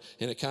War. And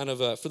it kind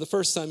of, for the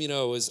first time,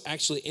 I was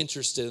actually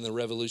interested in the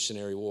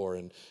Revolutionary War.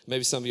 And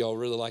maybe some of y'all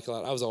really like it a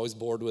lot. I was always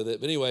bored with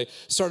it. But anyway,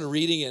 started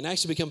reading it and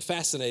actually become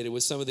fascinated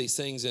with some of these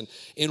things. And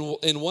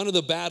in one of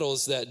the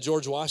battles that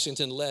George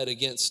Washington led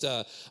against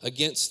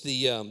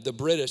the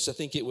British, I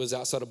think it was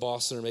outside of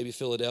Boston or maybe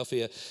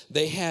Philadelphia,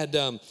 they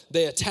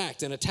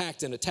attacked and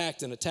attacked and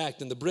attacked and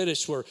attacked. And the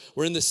British were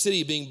in the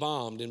city being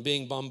bombed and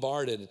being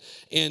bombarded.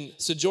 And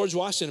so George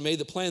Washington made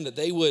the plan that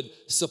they would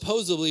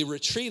supposedly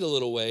retreat a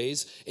little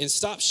ways and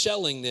stop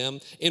shelling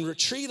them and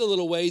retreat a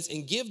little ways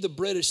and give the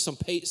British some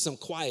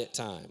quiet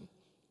time.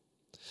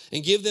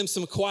 and give them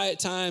some quiet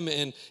time.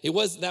 And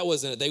that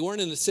wasn't it. They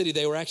weren't in the city.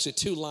 They were actually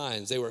two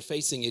lines. They were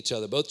facing each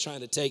other, both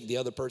trying to take the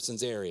other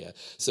person's area.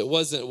 So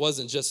it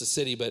wasn't just a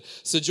city. But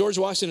so George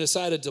Washington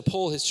decided to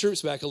pull his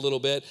troops back a little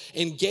bit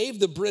and gave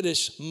the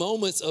British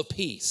moments of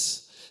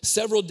peace.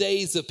 Several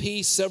days of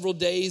peace, several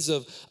days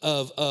of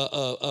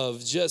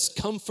just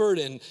comfort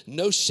and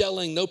no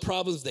shelling, no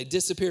problems. They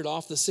disappeared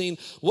off the scene.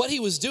 What he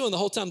was doing the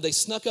whole time, they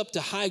snuck up to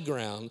high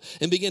ground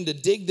and began to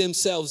dig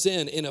themselves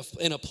in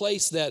a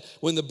place that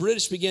when the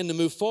British began to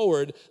move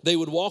forward, they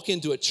would walk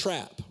into a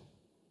trap.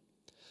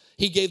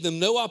 He gave them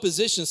no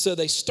opposition, so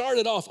they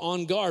started off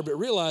on guard, but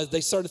realized they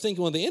started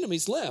thinking, well, the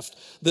enemy's left.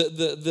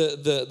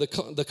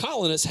 The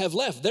colonists have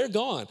left. They're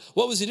gone.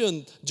 What was he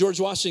doing? George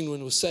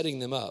Washington was setting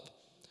them up.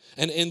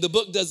 And the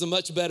book does a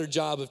much better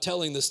job of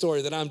telling the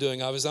story than I'm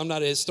doing. Obviously, I'm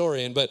not a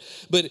historian, but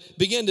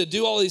began to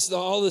do all this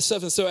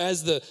stuff. And so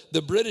as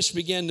the British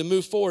began to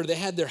move forward, they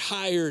had their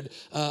hired,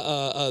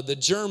 the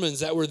Germans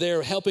that were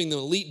there helping the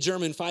elite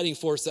German fighting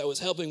force that was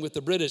helping with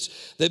the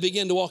British. They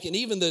began to walk, and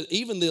even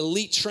the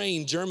elite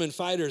trained German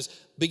fighters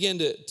began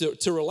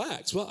to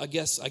relax. Well, I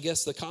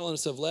guess the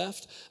colonists have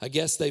left. I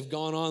guess they've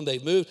gone on,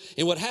 they've moved.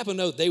 And what happened,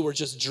 no, they were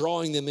just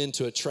drawing them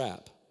into a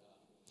trap,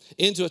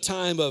 into a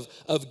time of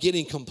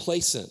getting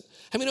complacent.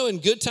 How many know in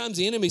good times,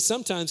 the enemy,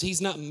 sometimes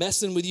he's not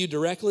messing with you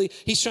directly.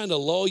 He's trying to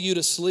lull you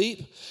to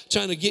sleep,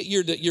 trying to get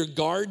your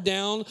guard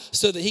down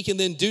so that he can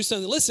then do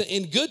something. Listen,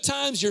 in good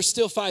times, you're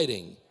still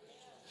fighting.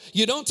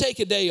 You don't take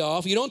a day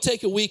off. You don't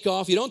take a week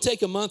off. You don't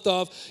take a month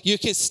off. You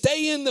can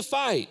stay in the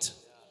fight.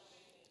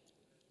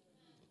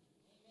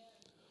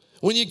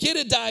 When you get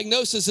a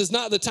diagnosis, it's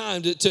not the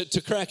time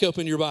to crack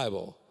open your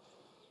Bible,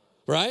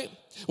 right?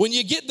 When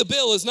you get the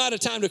bill, it's not a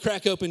time to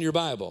crack open your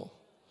Bible.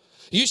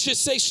 You should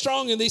stay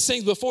strong in these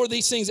things before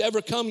these things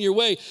ever come your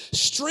way.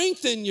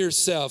 Strengthen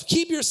yourself.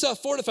 Keep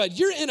yourself fortified.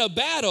 You're in a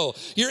battle.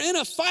 You're in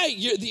a fight.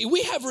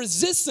 We have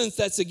resistance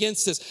that's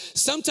against us.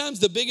 Sometimes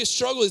the biggest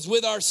struggle is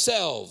with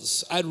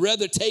ourselves. I'd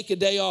rather take a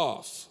day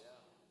off.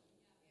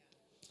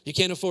 You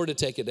can't afford to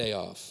take a day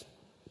off.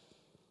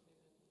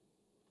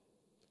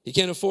 You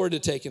can't afford to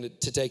take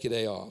a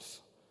day off.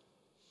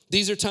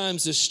 These are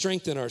times to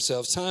strengthen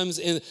ourselves,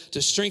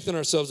 to strengthen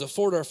ourselves, to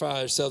fortify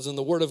ourselves in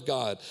the Word of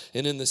God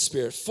and in the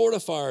Spirit.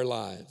 Fortify our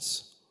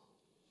lives.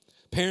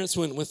 Parents,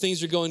 when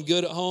things are going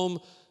good at home,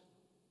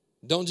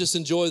 don't just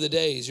enjoy the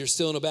days. You're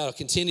still in a battle.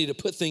 Continue to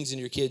put things in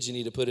your kids you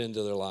need to put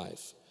into their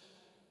life.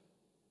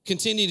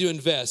 Continue to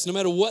invest. No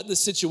matter what the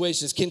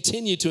situation is,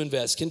 continue to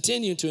invest.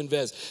 Continue to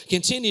invest.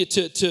 Continue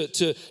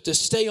to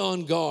stay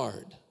on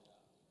guard.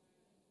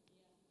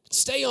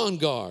 Stay on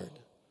guard.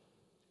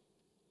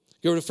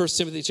 Go over to 1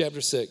 Timothy chapter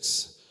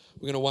 6.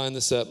 We're going to wind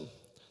this up.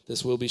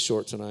 This will be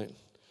short tonight.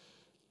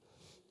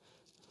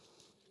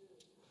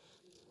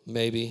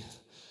 Maybe.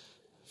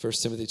 1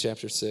 Timothy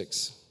chapter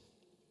 6.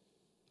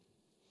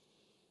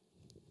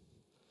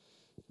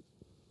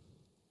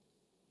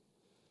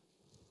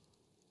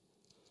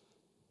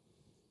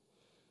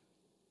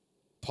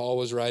 Paul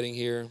was writing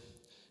here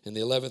in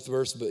the 11th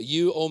verse, but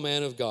you, O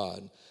man of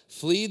God,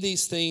 flee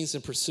these things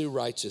and pursue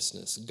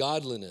righteousness,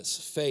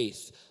 godliness,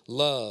 faith,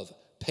 love,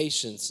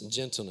 patience, and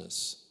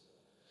gentleness.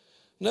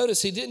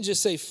 Notice he didn't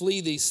just say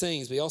flee these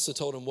things, but he also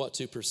told him what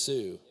to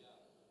pursue,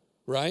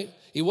 right?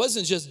 He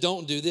wasn't just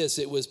don't do this,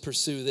 it was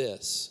pursue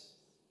this.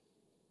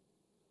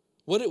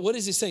 What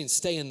is he saying?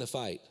 Stay in the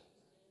fight.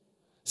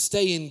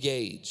 Stay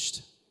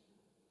engaged.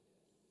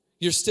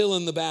 You're still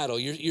in the battle.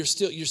 There's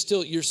still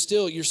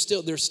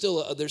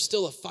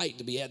a fight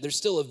to be had. There's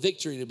still a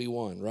victory to be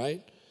won,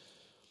 right?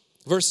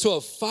 Verse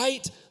 12,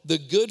 fight the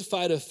good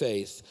fight of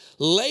faith.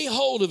 Lay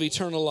hold of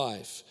eternal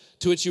life,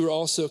 to which you were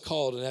also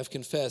called and have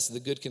confessed the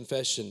good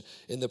confession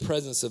in the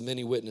presence of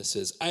many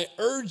witnesses. I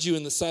urge you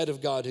in the sight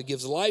of God, who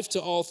gives life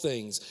to all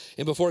things,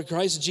 and before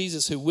Christ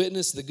Jesus, who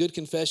witnessed the good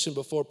confession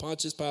before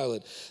Pontius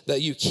Pilate,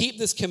 that you keep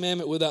this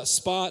commandment without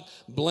spot,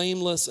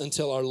 blameless,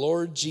 until our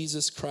Lord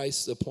Jesus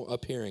Christ's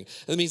appearing.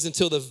 That means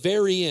until the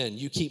very end,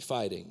 you keep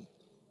fighting.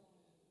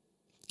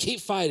 Keep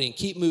fighting,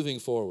 keep moving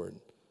forward.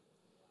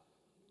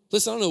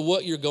 Listen, I don't know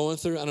what you're going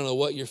through. I don't know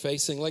what you're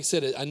facing. Like I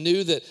said, I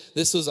knew that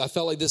I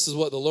felt like this is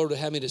what the Lord would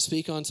have me to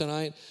speak on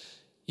tonight.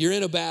 You're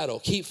in a battle.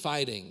 Keep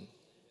fighting.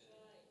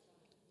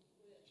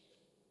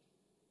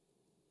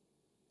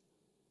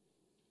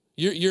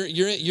 You're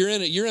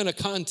in a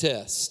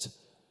contest.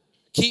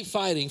 Keep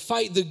fighting.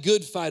 Fight the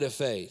good fight of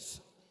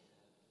faith.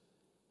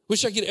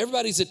 Wish I could get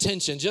everybody's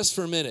attention just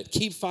for a minute.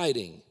 Keep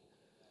fighting.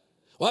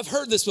 Well, I've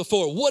heard this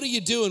before. What are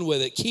you doing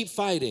with it? Keep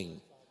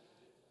fighting.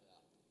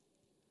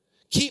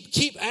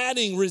 Keep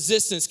adding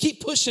resistance.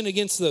 Keep pushing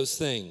against those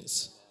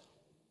things.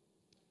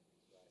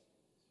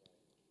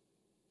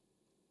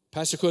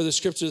 Pastor quoted the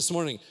scripture this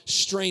morning,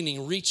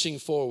 straining, reaching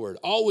forward.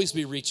 Always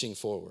be reaching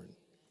forward.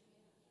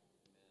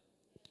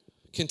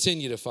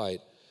 Continue to fight.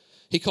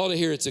 He called it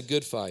here, it's a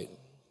good fight.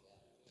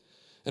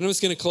 And I'm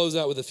just going to close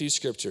out with a few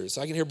scriptures.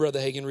 I can hear Brother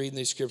Hagin reading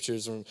these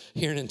scriptures from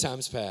hearing in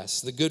times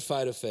past. The good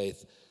fight of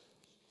faith.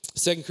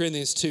 2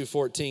 Corinthians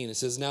 2:14, it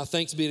says, now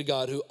thanks be to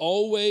God who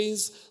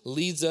always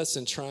leads us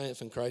in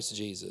triumph in Christ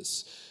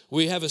Jesus.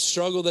 We have a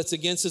struggle that's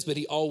against us, but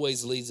he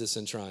always leads us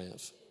in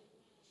triumph.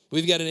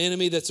 We've got an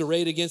enemy that's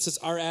arrayed against us,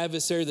 our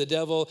adversary, the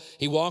devil.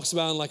 He walks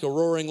about like a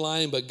roaring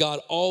lion, but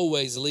God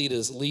always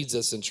leads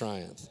us in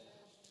triumph.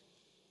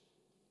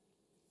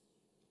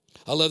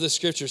 I love this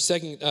scripture,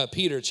 2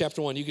 Peter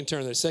chapter 1. You can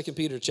turn there, 2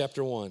 Peter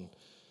chapter 1.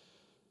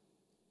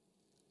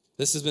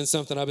 This has been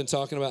something I've been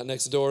talking about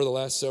next door the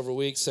last several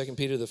weeks, 2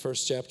 Peter, the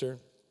first chapter.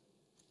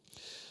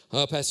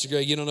 Oh, Pastor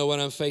Greg, you don't know what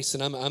I'm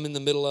facing. I'm in the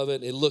middle of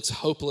it. It looks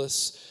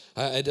hopeless.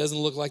 It doesn't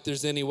look like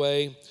there's any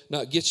way.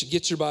 No,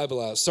 get your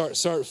Bible out.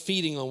 Start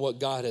feeding on what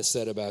God has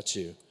said about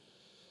you.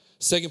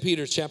 2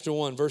 Peter chapter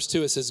 1, verse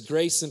 2, it says,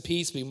 grace and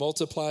peace be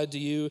multiplied to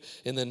you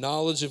in the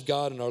knowledge of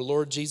God and our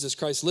Lord Jesus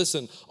Christ.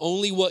 Listen,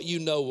 only what you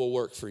know will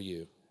work for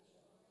you.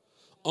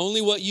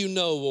 Only what you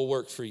know will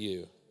work for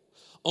you.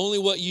 Only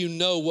what you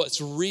know, what's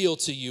real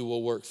to you,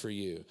 will work for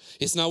you.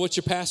 It's not what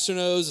your pastor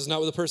knows. It's not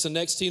what the person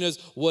next to you knows.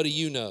 What do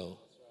you know?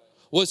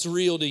 What's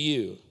real to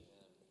you?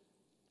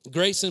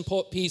 Grace and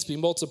peace be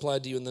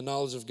multiplied to you in the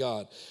knowledge of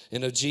God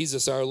and of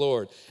Jesus our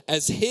Lord,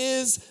 as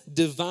his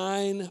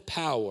divine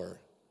power.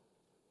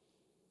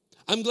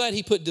 I'm glad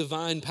he put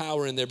divine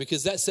power in there,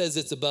 because that says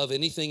it's above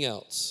anything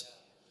else.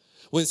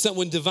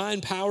 When divine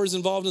power is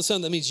involved in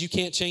something, that means you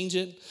can't change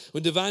it.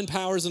 When divine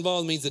power is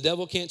involved, it means the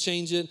devil can't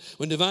change it.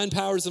 When divine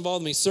power is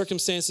involved, it means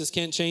circumstances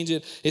can't change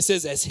it. It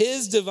says, as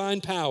his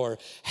divine power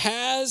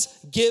has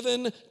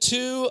given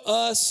to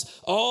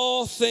us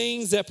all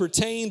things that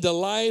pertain to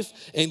life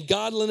and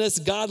godliness,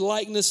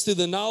 godlikeness, through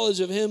the knowledge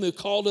of him who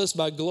called us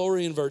by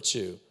glory and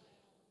virtue.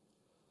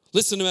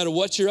 Listen, no matter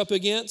what you're up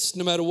against,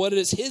 no matter what it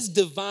is, his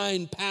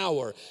divine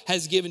power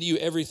has given to you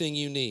everything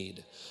you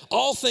need.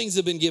 All things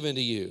have been given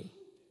to you.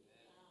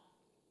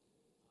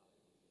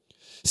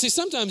 See,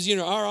 sometimes,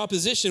 our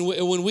opposition,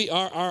 when we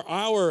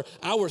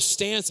our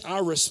stance,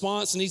 our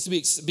response needs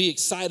to be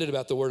excited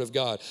about the Word of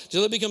God. To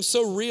let it become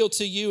so real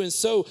to you and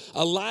so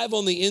alive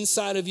on the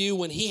inside of you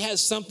when he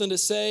has something to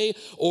say,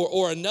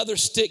 or another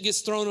stick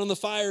gets thrown on the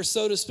fire,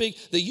 so to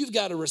speak, that you've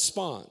got a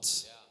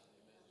response.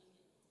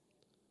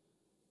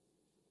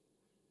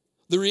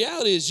 The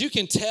reality is you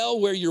can tell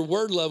where your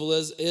word level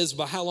is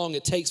by how long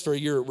it takes for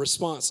your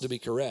response to be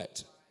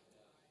correct,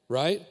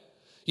 right?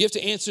 You have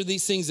to answer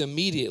these things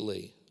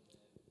immediately.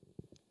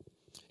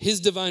 His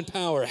divine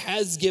power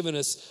has given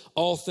us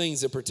all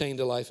things that pertain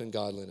to life and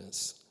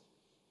godliness.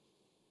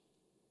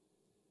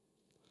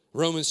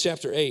 Romans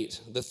chapter 8,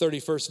 the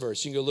 31st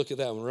verse. You can go look at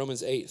that one.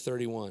 Romans 8,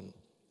 31.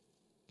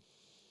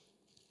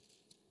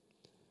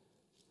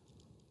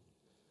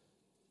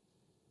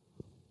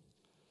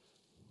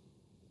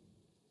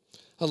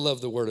 I love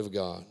the Word of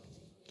God.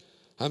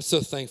 I'm so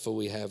thankful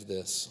we have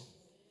this.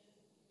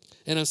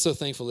 And I'm so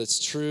thankful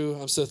it's true.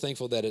 I'm so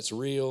thankful that it's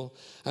real.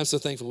 I'm so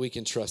thankful we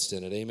can trust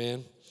in it.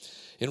 Amen.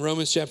 In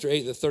Romans chapter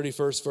 8, the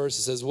 31st verse,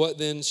 it says, what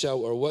then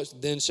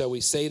shall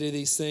we say to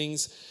these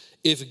things?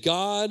 If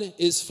God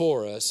is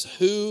for us,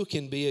 who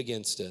can be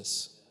against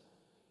us?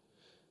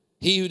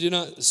 He who did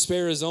not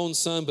spare his own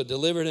son, but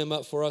delivered him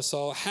up for us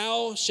all,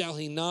 how shall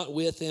he not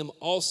with him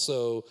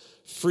also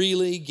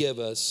freely give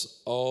us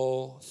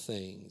all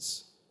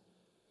things?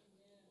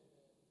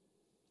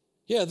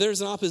 Yeah,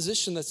 there's an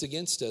opposition that's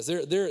against us.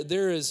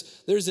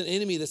 There's an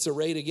enemy that's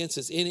arrayed against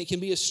us, and it can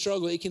be a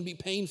struggle. It can be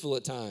painful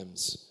at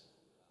times.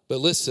 But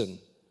listen,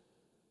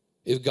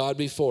 if God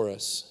be for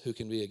us, who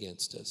can be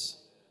against us?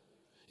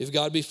 If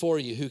God be for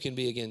you, who can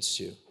be against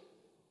you?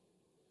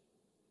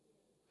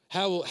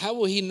 How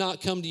will he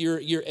not come to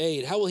your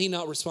aid? How will he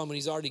not respond when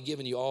he's already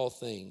given you all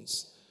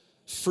things,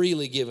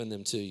 freely given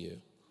them to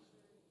you?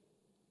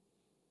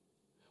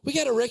 We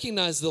got to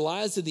recognize the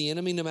lies of the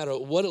enemy, no matter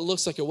what it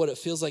looks like or what it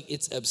feels like.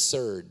 It's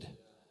absurd.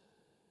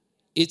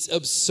 It's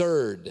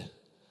absurd.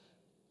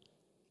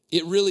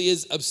 It really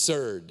is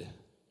absurd.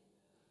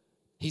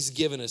 He's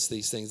given us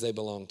these things. They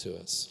belong to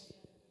us.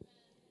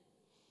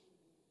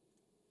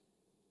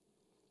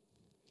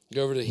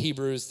 Go over to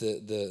Hebrews,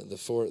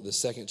 the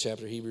second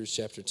chapter, Hebrews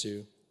chapter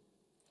 2.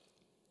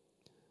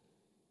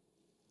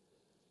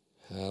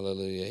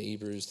 Hallelujah.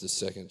 Hebrews, the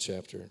second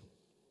chapter.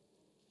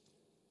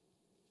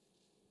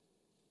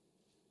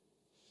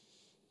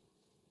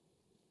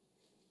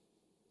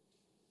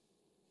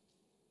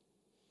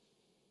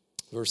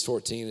 Verse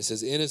 14, it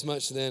says,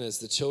 inasmuch then as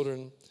the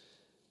children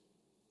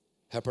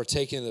have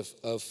partaken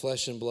of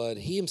flesh and blood,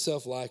 he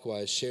himself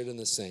likewise shared in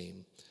the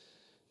same,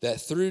 that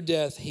through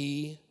death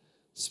he,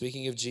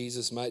 speaking of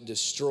Jesus, might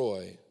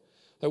destroy.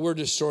 That word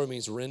destroy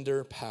means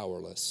render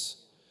powerless.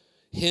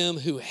 Him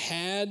who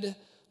had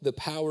the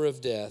power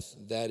of death,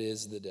 that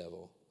is the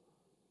devil.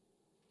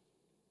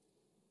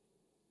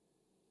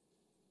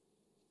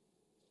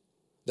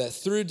 That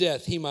through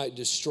death he might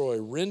destroy,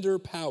 render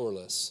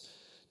powerless,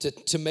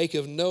 to make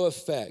of no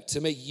effect, to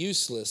make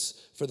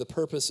useless for the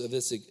purpose of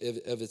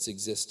its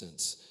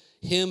existence.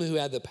 Him who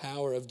had the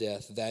power of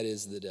death, that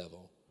is the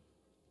devil.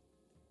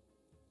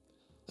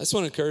 I just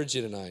want to encourage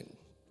you tonight.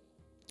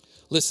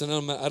 Listen,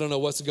 I don't know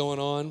what's going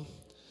on.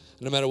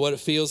 No matter what it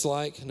feels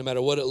like, no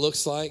matter what it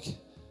looks like,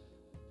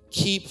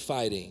 keep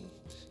fighting.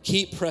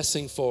 Keep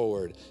pressing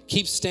forward.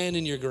 Keep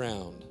standing your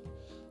ground.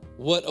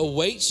 what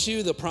awaits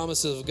you, the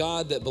promises of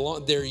God that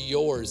belong, they're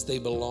yours. They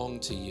belong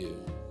to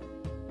you.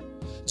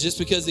 Just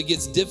because it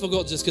gets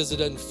difficult, just because it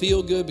doesn't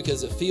feel good,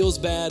 because it feels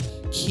bad,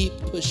 keep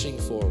pushing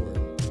forward.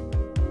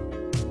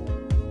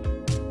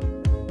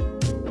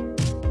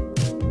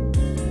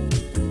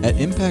 At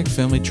Impact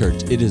Family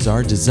Church, it is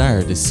our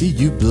desire to see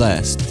you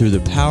blessed through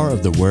the power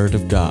of the Word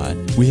of God.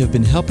 We have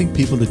been helping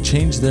people to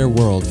change their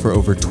world for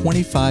over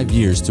 25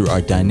 years through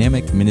our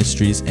dynamic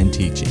ministries and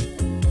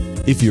teaching.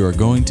 If you are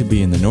going to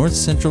be in the North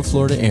Central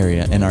Florida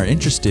area and are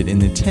interested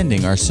in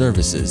attending our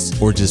services,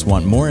 or just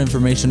want more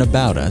information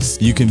about us,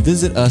 you can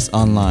visit us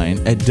online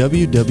at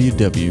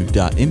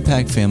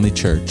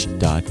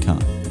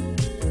www.impactfamilychurch.com.